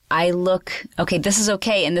said, okay, this is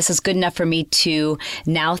okay, and this is good enough for me to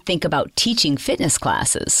now think about teaching fitness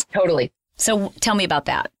classes. Totally. So tell me about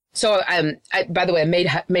that. So, by the way, I made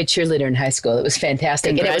cheerleader in high school. It was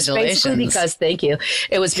fantastic. Congratulations. And it was basically because, thank you.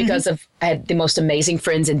 It was because I had the most amazing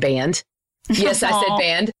friends in band. Yes, I said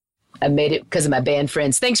band. I made it because of my band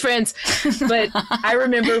friends. Thanks, friends. But I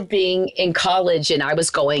remember being in college and I was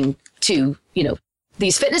going to,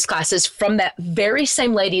 these fitness classes from that very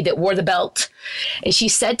same lady that wore the belt. And she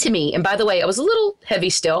said to me, and by the way, I was a little heavy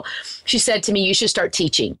still. She said to me, you should start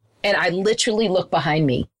teaching. And I literally looked behind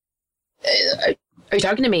me. Are you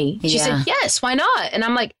talking to me? She said, yes, why not? And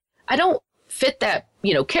I'm like, I don't fit that,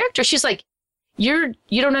 character. She's like, you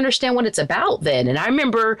don't understand what it's about then. And I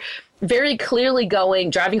remember very clearly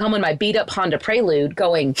driving home in my beat up Honda Prelude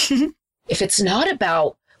going, if it's not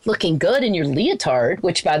about looking good in your leotard,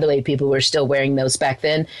 which by the way, people were still wearing those back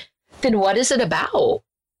then what is it about?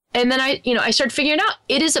 And then I started figuring out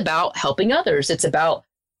it is about helping others. It's about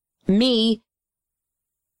me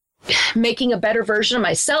making a better version of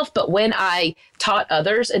myself. But when I taught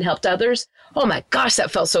others and helped others, oh my gosh,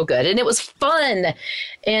 that felt so good. And it was fun.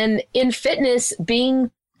 And in fitness,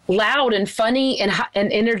 being loud and funny and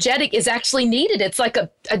energetic is actually needed. It's like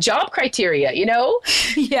a job criteria,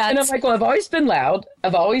 Yeah. And I'm like, well, I've always been loud.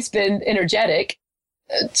 I've always been energetic.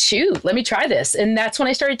 Shoot, let me try this. And that's when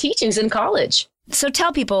I started teaching in college. So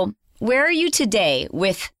tell people, where are you today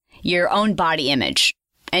with your own body image?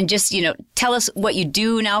 And just, tell us what you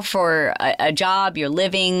do now for a job, your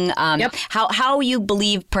living, Yep. how you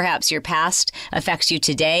believe perhaps your past affects you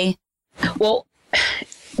today. Well,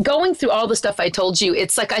 going through all the stuff I told you,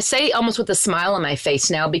 it's like I say almost with a smile on my face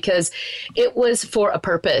now because it was for a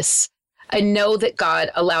purpose. I know that God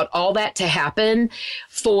allowed all that to happen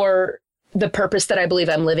for the purpose that I believe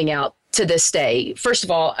I'm living out to this day. First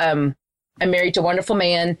of all, I'm married to a wonderful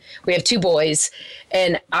man. We have 2 boys,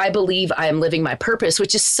 and I believe I am living my purpose,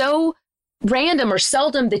 which is so random or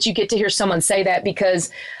seldom that you get to hear someone say that because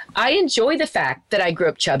I enjoy the fact that I grew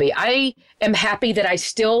up chubby. I am happy that I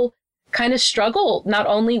still kind of struggle, not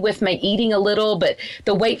only with my eating a little, but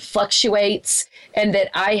the weight fluctuates and that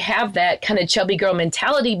I have that kind of chubby girl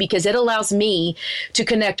mentality because it allows me to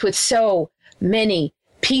connect with so many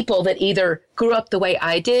people that either grew up the way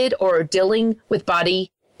I did or are dealing with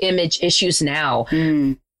body image issues now.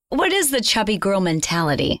 What is the chubby girl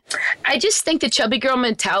mentality? I just think the chubby girl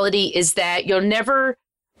mentality is that you're never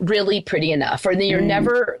really pretty enough, or that you're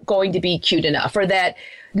never going to be cute enough, or that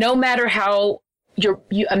no matter how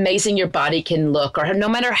amazing your body can look, or no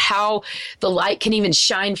matter how the light can even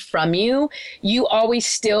shine from you, you always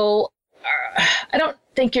still, I don't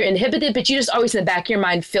think you're inhibited, but you just always in the back of your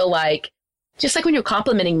mind feel like, just like when you're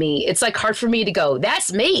complimenting me, it's like hard for me to go,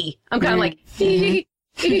 that's me. I'm kind of like,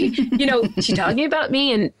 she's talking about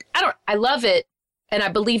me, and I love it. And I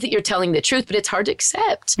believe that you're telling the truth, but it's hard to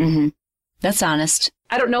accept. That's honest.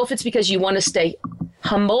 I don't know if it's because you want to stay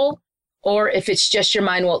humble or if it's just your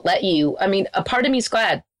mind won't let you. I mean, a part of me is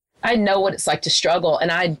glad. I know what it's like to struggle,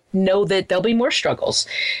 and I know that there'll be more struggles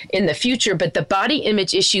in the future. But the body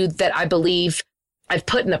image issue that I believe I've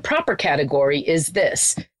put in the proper category is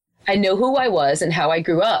this. I know who I was and how I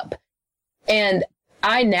grew up. And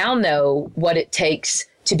I now know what it takes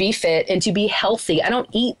to be fit and to be healthy. I don't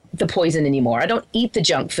eat the poison anymore. I don't eat the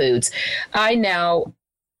junk foods. I now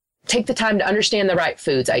take the time to understand the right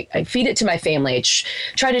foods. I feed it to my family. I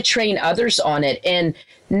try to train others on it. And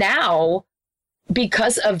now,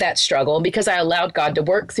 because of that struggle, because I allowed God to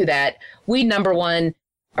work through that, we, number one,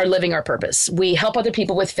 are living our purpose. We help other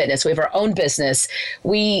people with fitness. We have our own business.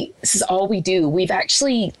 This is all we do. We've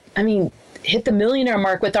actually, hit the millionaire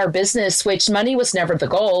mark with our business, which money was never the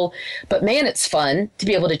goal. But man, it's fun to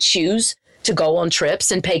be able to choose to go on trips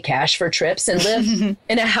and pay cash for trips and live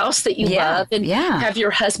in a house that you love and have your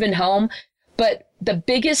husband home. But the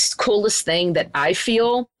biggest, coolest thing that I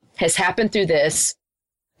feel has happened through this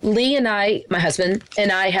Lee and I, my husband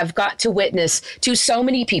and I, have got to witness to so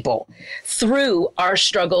many people through our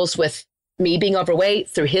struggles with me being overweight,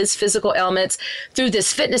 through his physical ailments, through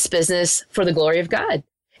this fitness business for the glory of God.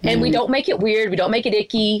 And we don't make it weird. We don't make it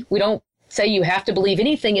icky. We don't say you have to believe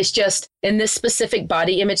anything. It's just in this specific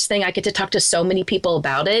body image thing, I get to talk to so many people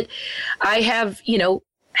about it. I have,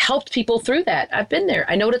 helped people through that. I've been there.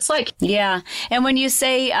 I know what it's like. Yeah. And when you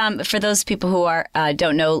say, for those people who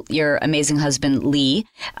don't know your amazing husband, Lee,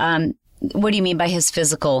 what do you mean by his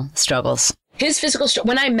physical struggles? His physical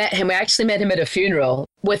when I met him, I actually met him at a funeral.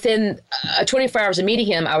 Within 24 hours of meeting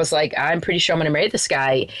him, I was like, I'm pretty sure I'm going to marry this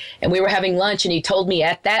guy. And we were having lunch, and he told me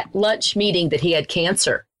at that lunch meeting that he had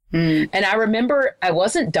cancer. And I remember I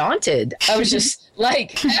wasn't daunted. I was just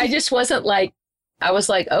like, I was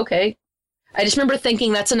like, okay. I just remember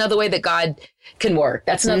thinking that's another way that God can work.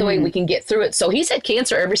 That's another way we can get through it. So he's had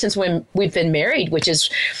cancer ever since when we've been married, which is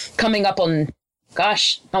coming up on,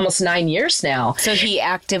 almost 9 years now. So he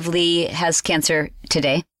actively has cancer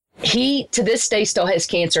today? He, to this day, still has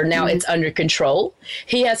cancer. Now it's under control.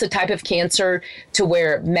 He has a type of cancer to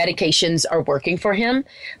where medications are working for him.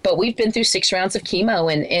 But we've been through 6 rounds of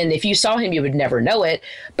chemo. And if you saw him, you would never know it.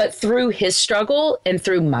 But through his struggle and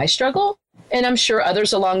through my struggle, and I'm sure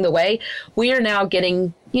others along the way, we are now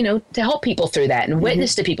getting, to help people through that and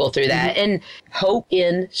witness to people through that and hope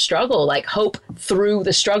in struggle, like hope through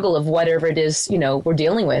the struggle of whatever it is, we're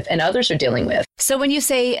dealing with and others are dealing with. So when you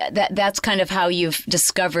say that, that's kind of how you've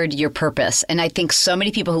discovered your purpose. And I think so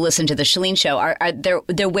many people who listen to the Chalene Show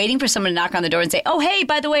they're waiting for someone to knock on the door and say, oh, hey,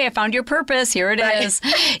 by the way, I found your purpose. Here it is,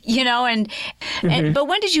 and but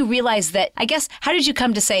when did you realize that, I guess, how did you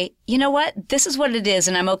come to say, you know what, this is what it is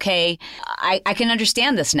and I'm okay. I can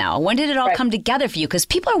understand this now. When did it all come together for you? Because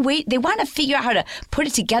people they want to figure out how to put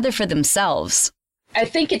it together for themselves. I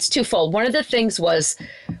think it's twofold. One of the things was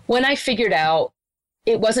when I figured out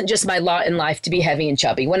it wasn't just my lot in life to be heavy and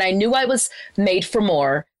chubby. When I knew I was made for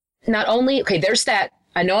more, not only, okay, there's that.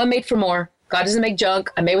 I know I'm made for more. God doesn't make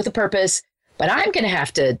junk. I'm made with a purpose, but I'm going to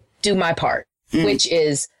have to do my part, which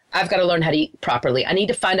is I've got to learn how to eat properly. I need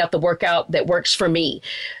to find out the workout that works for me.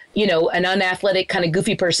 An unathletic kind of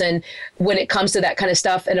goofy person when it comes to that kind of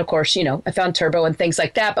stuff. And of course, I found Turbo and things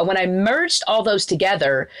like that. But when I merged all those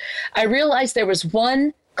together, I realized there was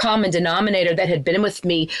one common denominator that had been with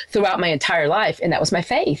me throughout my entire life. And that was my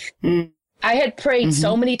faith. I had prayed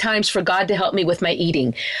so many times for God to help me with my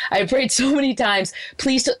eating. I prayed so many times,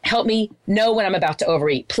 please help me know when I'm about to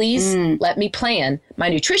overeat. Please let me plan my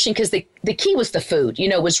nutrition, because the key was the food,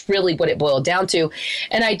 was really what it boiled down to.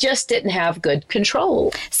 And I just didn't have good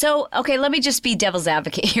control. So, okay, let me just be devil's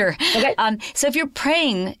advocate here. Okay. So if you're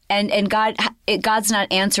praying and God's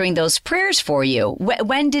not answering those prayers for you,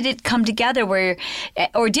 when did it come together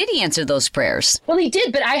or did he answer those prayers? Well, he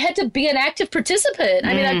did, but I had to be an active participant.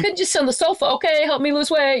 I mean, I couldn't just sit on the sofa, okay, help me lose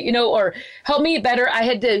weight, or help me eat better. I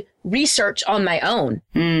had to research on my own.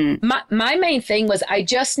 My main thing was I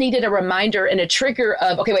just needed a reminder and a trigger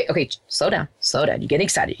of, okay, slow down. You're getting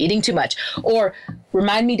excited, eating too much, or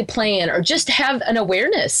remind me to plan, or just have an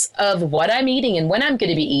awareness of what I'm eating and when I'm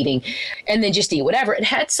going to be eating, and then just eat whatever. It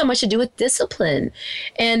had so much to do with discipline,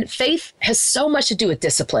 and faith has so much to do with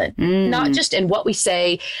discipline, not just in what we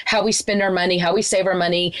say, how we spend our money, how we save our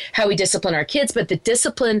money, how we discipline our kids, but the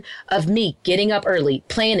discipline of me getting up early,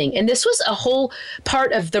 planning. And this was a whole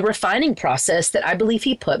part of the refining process that I believe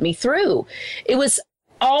he put me through. It was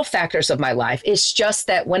all factors of my life. It's just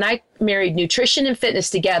that when I married nutrition and fitness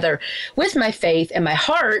together with my faith and my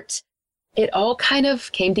heart, it all kind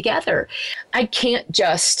of came together. I can't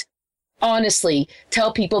just honestly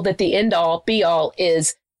tell people that the end all be all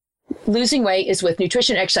is losing weight is with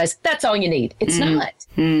nutrition, exercise. That's all you need. It's not.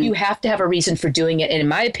 You have to have a reason for doing it. And in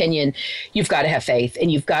my opinion, you've got to have faith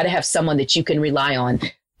and you've got to have someone that you can rely on.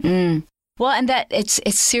 Well, and that it's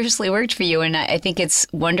seriously worked for you. And I think it's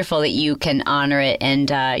wonderful that you can honor it. And,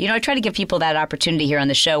 I try to give people that opportunity here on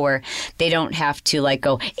the show where they don't have to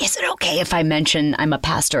go, is it okay if I mention I'm a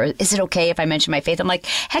pastor? Is it okay if I mention my faith? I'm like,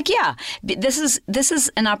 heck yeah. This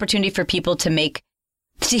is an opportunity for people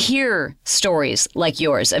to hear stories like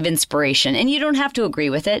yours of inspiration. And you don't have to agree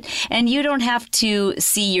with it. And you don't have to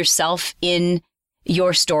see yourself in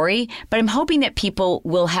your story, but I'm hoping that people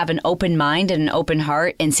will have an open mind and an open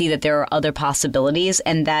heart and see that there are other possibilities,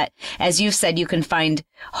 and that, as you've said, you can find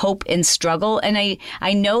hope in struggle. And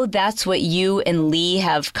I know that's what you and Lee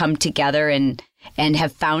have come together and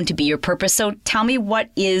have found to be your purpose. So tell me,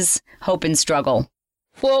 what is Hope in Struggle?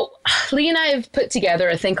 Well, Lee and I have put together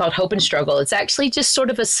a thing called Hope in Struggle. It's actually just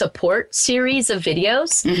sort of a support series of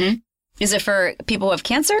videos. Is it for people who have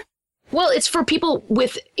cancer? Well, it's for people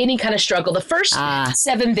with any kind of struggle. The first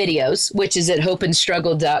 7 videos, which is at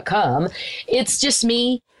hopeandstruggle.com, it's just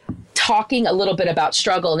me talking a little bit about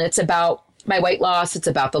struggle. And it's about my weight loss. It's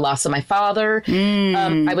about the loss of my father.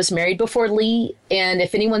 I was married before Lee. And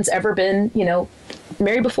if anyone's ever been,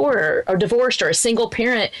 married before or divorced or a single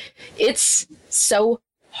parent, it's so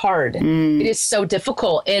hard. It is so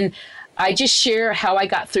difficult. And I just share how I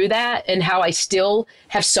got through that and how I still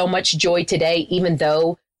have so much joy today, even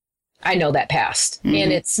though I know that passed.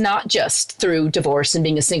 And it's not just through divorce and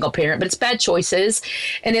being a single parent, but it's bad choices.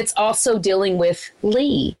 And it's also dealing with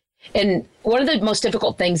Lee. And one of the most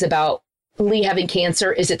difficult things about Lee having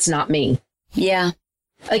cancer is it's not me. Yeah.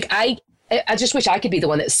 Like I just wish I could be the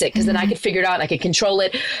one that's sick, because then I could figure it out and I could control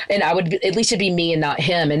it. And I would, at least it'd be me and not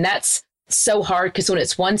him. And that's so hard, because when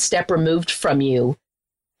it's one step removed from you,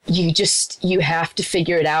 you have to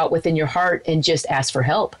figure it out within your heart and just ask for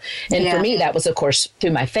help. And for me, that was, of course,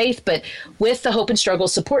 through my faith. But with the Hope and Struggle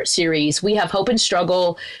support series, we have Hope and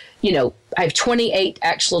Struggle. I have 28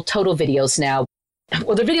 actual total videos now.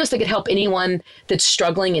 Well, they're videos that could help anyone that's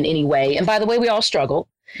struggling in any way. And by the way, we all struggle.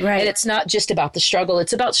 Right. And it's not just about the struggle.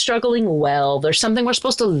 It's about struggling well. There's something we're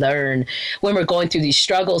supposed to learn when we're going through these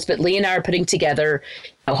struggles. But Lee and I are putting together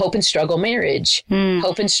Hope and Struggle Marriage,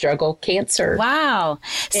 Hope and Struggle Cancer. Wow.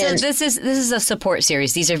 So this is a support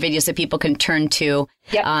series. These are videos that people can turn to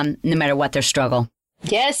no matter what their struggle.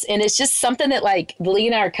 Yes. And it's just something that Lee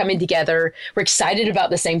and I are coming together. We're excited about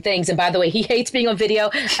the same things. And by the way, he hates being on video.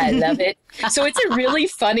 I love it. So it's a really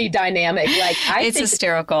funny dynamic. It's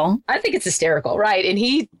hysterical. I think it's hysterical. Right.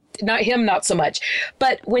 And not so much.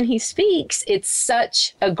 But when he speaks, it's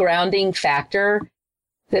such a grounding factor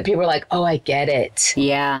that people are like, oh, I get it.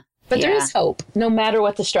 Yeah. But there is hope. No matter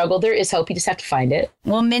what the struggle, there is hope. You just have to find it.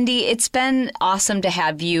 Well, Mindy, it's been awesome to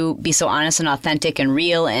have you be so honest and authentic and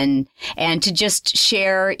real and to just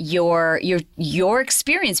share your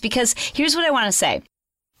experience. Because here's what I want to say.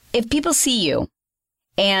 If people see you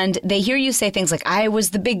and they hear you say things like, I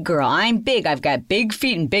was the big girl, I'm big, I've got big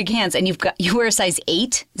feet and big hands, and you wear a size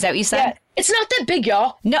 8, is that what you said? Yeah. It's not that big,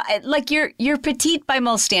 y'all. No, you're petite by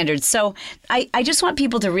most standards. So I just want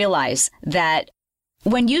people to realize that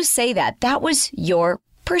when you say that was your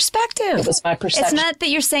perspective. It was my perception. It's not that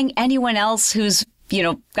you're saying anyone else who's,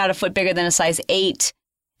 got a foot bigger than a size 8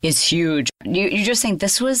 is huge. You're just saying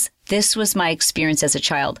this was my experience as a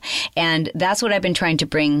child. And that's what I've been trying to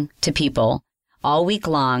bring to people all week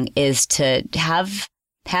long, is to have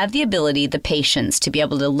the ability, the patience to be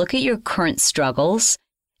able to look at your current struggles,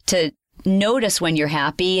 to notice when you're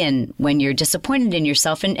happy and when you're disappointed in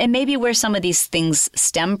yourself, and maybe where some of these things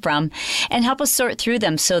stem from, and help us sort through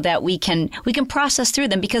them so that we can process through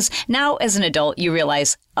them. Because now as an adult, you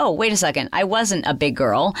realize, oh, wait a second, I wasn't a big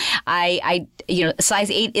girl. I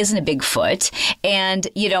size 8 isn't a big foot. And,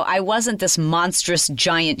 I wasn't this monstrous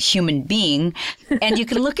giant human being. And you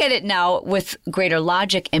can look at it now with greater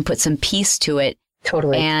logic and put some peace to it.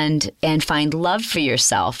 Totally. And find love for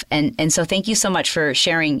yourself. And so thank you so much for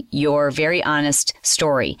sharing your very honest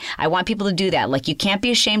story. I want people to do that. You can't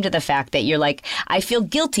be ashamed of the fact that you're like, I feel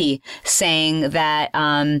guilty saying that,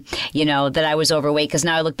 that I was overweight because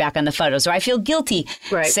now I look back on the photos, or I feel guilty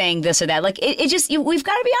saying this or that. We've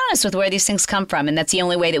got to be honest with where these things come from. And that's the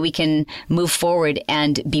only way that we can move forward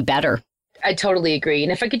and be better. I totally agree.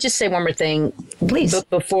 And if I could just say one more thing, please,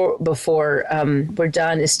 before we're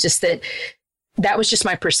done, it's just that was just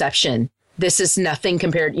my perception. This is nothing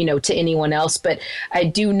compared, to anyone else. But I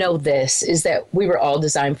do know this, is that we were all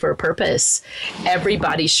designed for a purpose.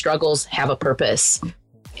 Everybody's struggles have a purpose.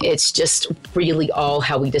 It's just really all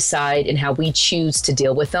how we decide and how we choose to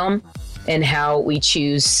deal with them and how we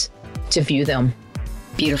choose to view them.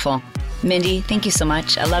 Beautiful. Mindy, thank you so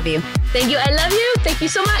much. I love you. Thank you. I love you. Thank you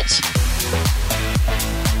so much.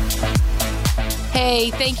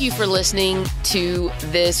 Hey, thank you for listening to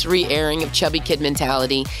this re-airing of Chubby Kid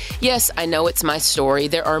Mentality. Yes, I know it's my story.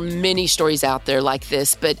 There are many stories out there like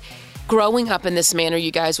this, but growing up in this manner,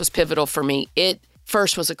 you guys, was pivotal for me. It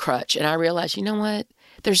first was a crutch, and I realized, you know what?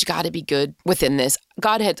 There's got to be good within this.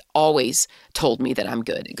 God had always told me that I'm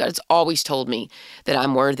good. God has always told me that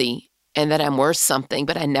I'm worthy and that I'm worth something,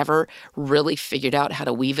 but I never really figured out how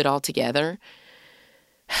to weave it all together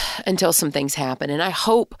until some things happen. And I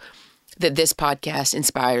hope that this podcast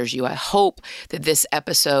inspires you. I hope that this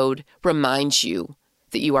episode reminds you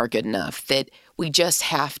that you are good enough, that we just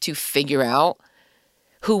have to figure out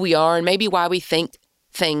who we are and maybe why we think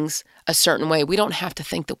things a certain way. We don't have to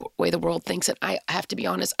think the way the world thinks it. I have to be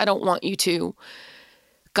honest, I don't want you to.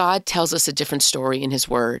 God tells us a different story in His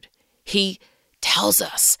Word. He tells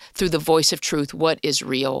us through the voice of truth what is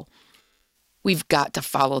real. We've got to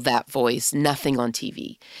follow that voice. Nothing on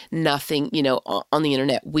TV, nothing, on the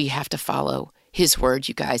internet. We have to follow His word,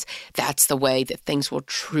 you guys. That's the way that things will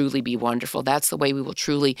truly be wonderful. That's the way we will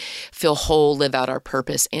truly feel whole, live out our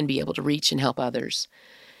purpose, and be able to reach and help others.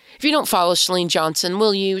 If you don't follow Chalene Johnson,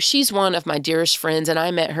 will you? She's one of my dearest friends, and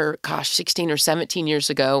I met her, 16 or 17 years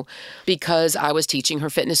ago because I was teaching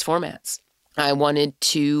her fitness formats. I wanted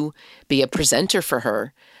to be a presenter for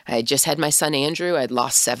her. I had just had my son, Andrew. I'd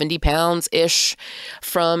lost 70 pounds-ish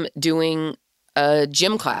from doing a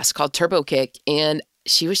gym class called Turbo Kick, and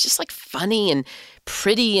she was just like funny and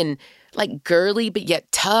pretty and like girly, but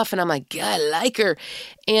yet tough. And I'm like, God, I like her.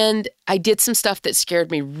 And I did some stuff that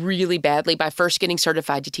scared me really badly by first getting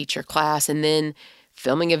certified to teach her class and then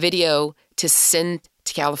filming a video to send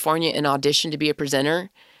to California and audition to be a presenter.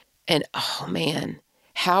 And oh man,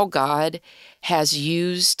 how God has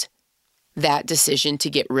used that decision to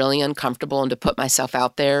get really uncomfortable and to put myself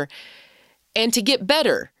out there and to get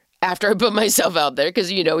better after I put myself out there.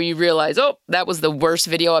 Because, you realize, oh, that was the worst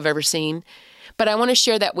video I've ever seen. But I want to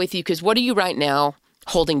share that with you because what are you right now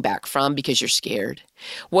holding back from because you're scared?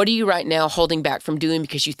 What are you right now holding back from doing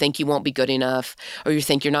because you think you won't be good enough or you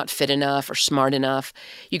think you're not fit enough or smart enough?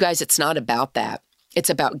 You guys, it's not about that. It's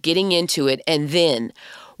about getting into it and then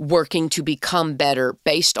working to become better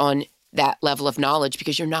based on that level of knowledge,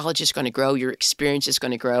 because your knowledge is going to grow, your experience is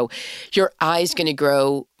going to grow, your eyes going to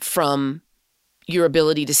grow from your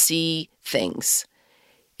ability to see things.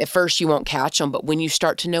 At first, you won't catch them, but when you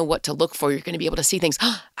start to know what to look for, you're going to be able to see things.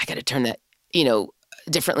 Oh, I got to turn that,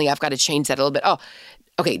 differently. I've got to change that a little bit. Oh,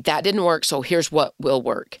 okay, that didn't work, so here's what will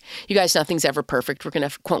work. You guys, nothing's ever perfect. We're going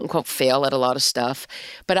to, quote unquote, fail at a lot of stuff.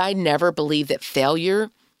 But I never believe that failure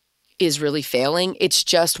is really failing. It's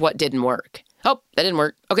just what didn't work. Oh, that didn't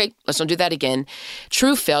work. Okay, let's not do that again.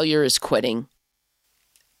 True failure is quitting.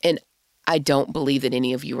 And I don't believe that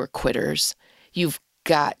any of you are quitters. You've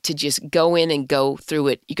got to just go in and go through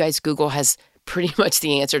it. You guys, Google has pretty much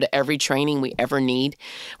the answer to every training we ever need,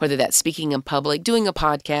 whether that's speaking in public, doing a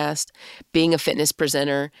podcast, being a fitness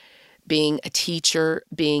presenter, being a teacher,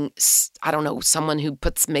 being, someone who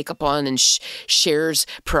puts makeup on and shares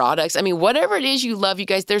products. I mean, whatever it is you love, you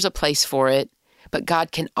guys, there's a place for it. But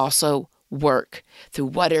God can also work through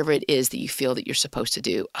whatever it is that you feel that you're supposed to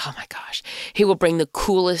do. Oh my gosh. He will bring the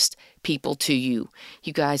coolest people to you,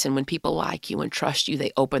 you guys. And when people like you and trust you,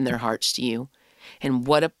 they open their hearts to you. And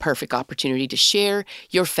what a perfect opportunity to share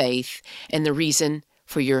your faith and the reason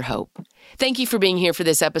for your hope. Thank you for being here for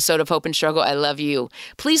this episode of Hope and Struggle. I love you.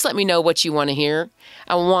 Please let me know what you want to hear.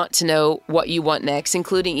 I want to know what you want next,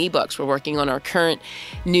 including ebooks. We're working on our current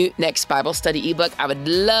new next Bible study ebook. I would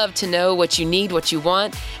love to know what you need, what you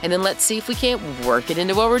want, and then let's see if we can't work it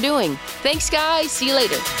into what we're doing. Thanks, guys. See you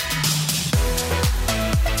later.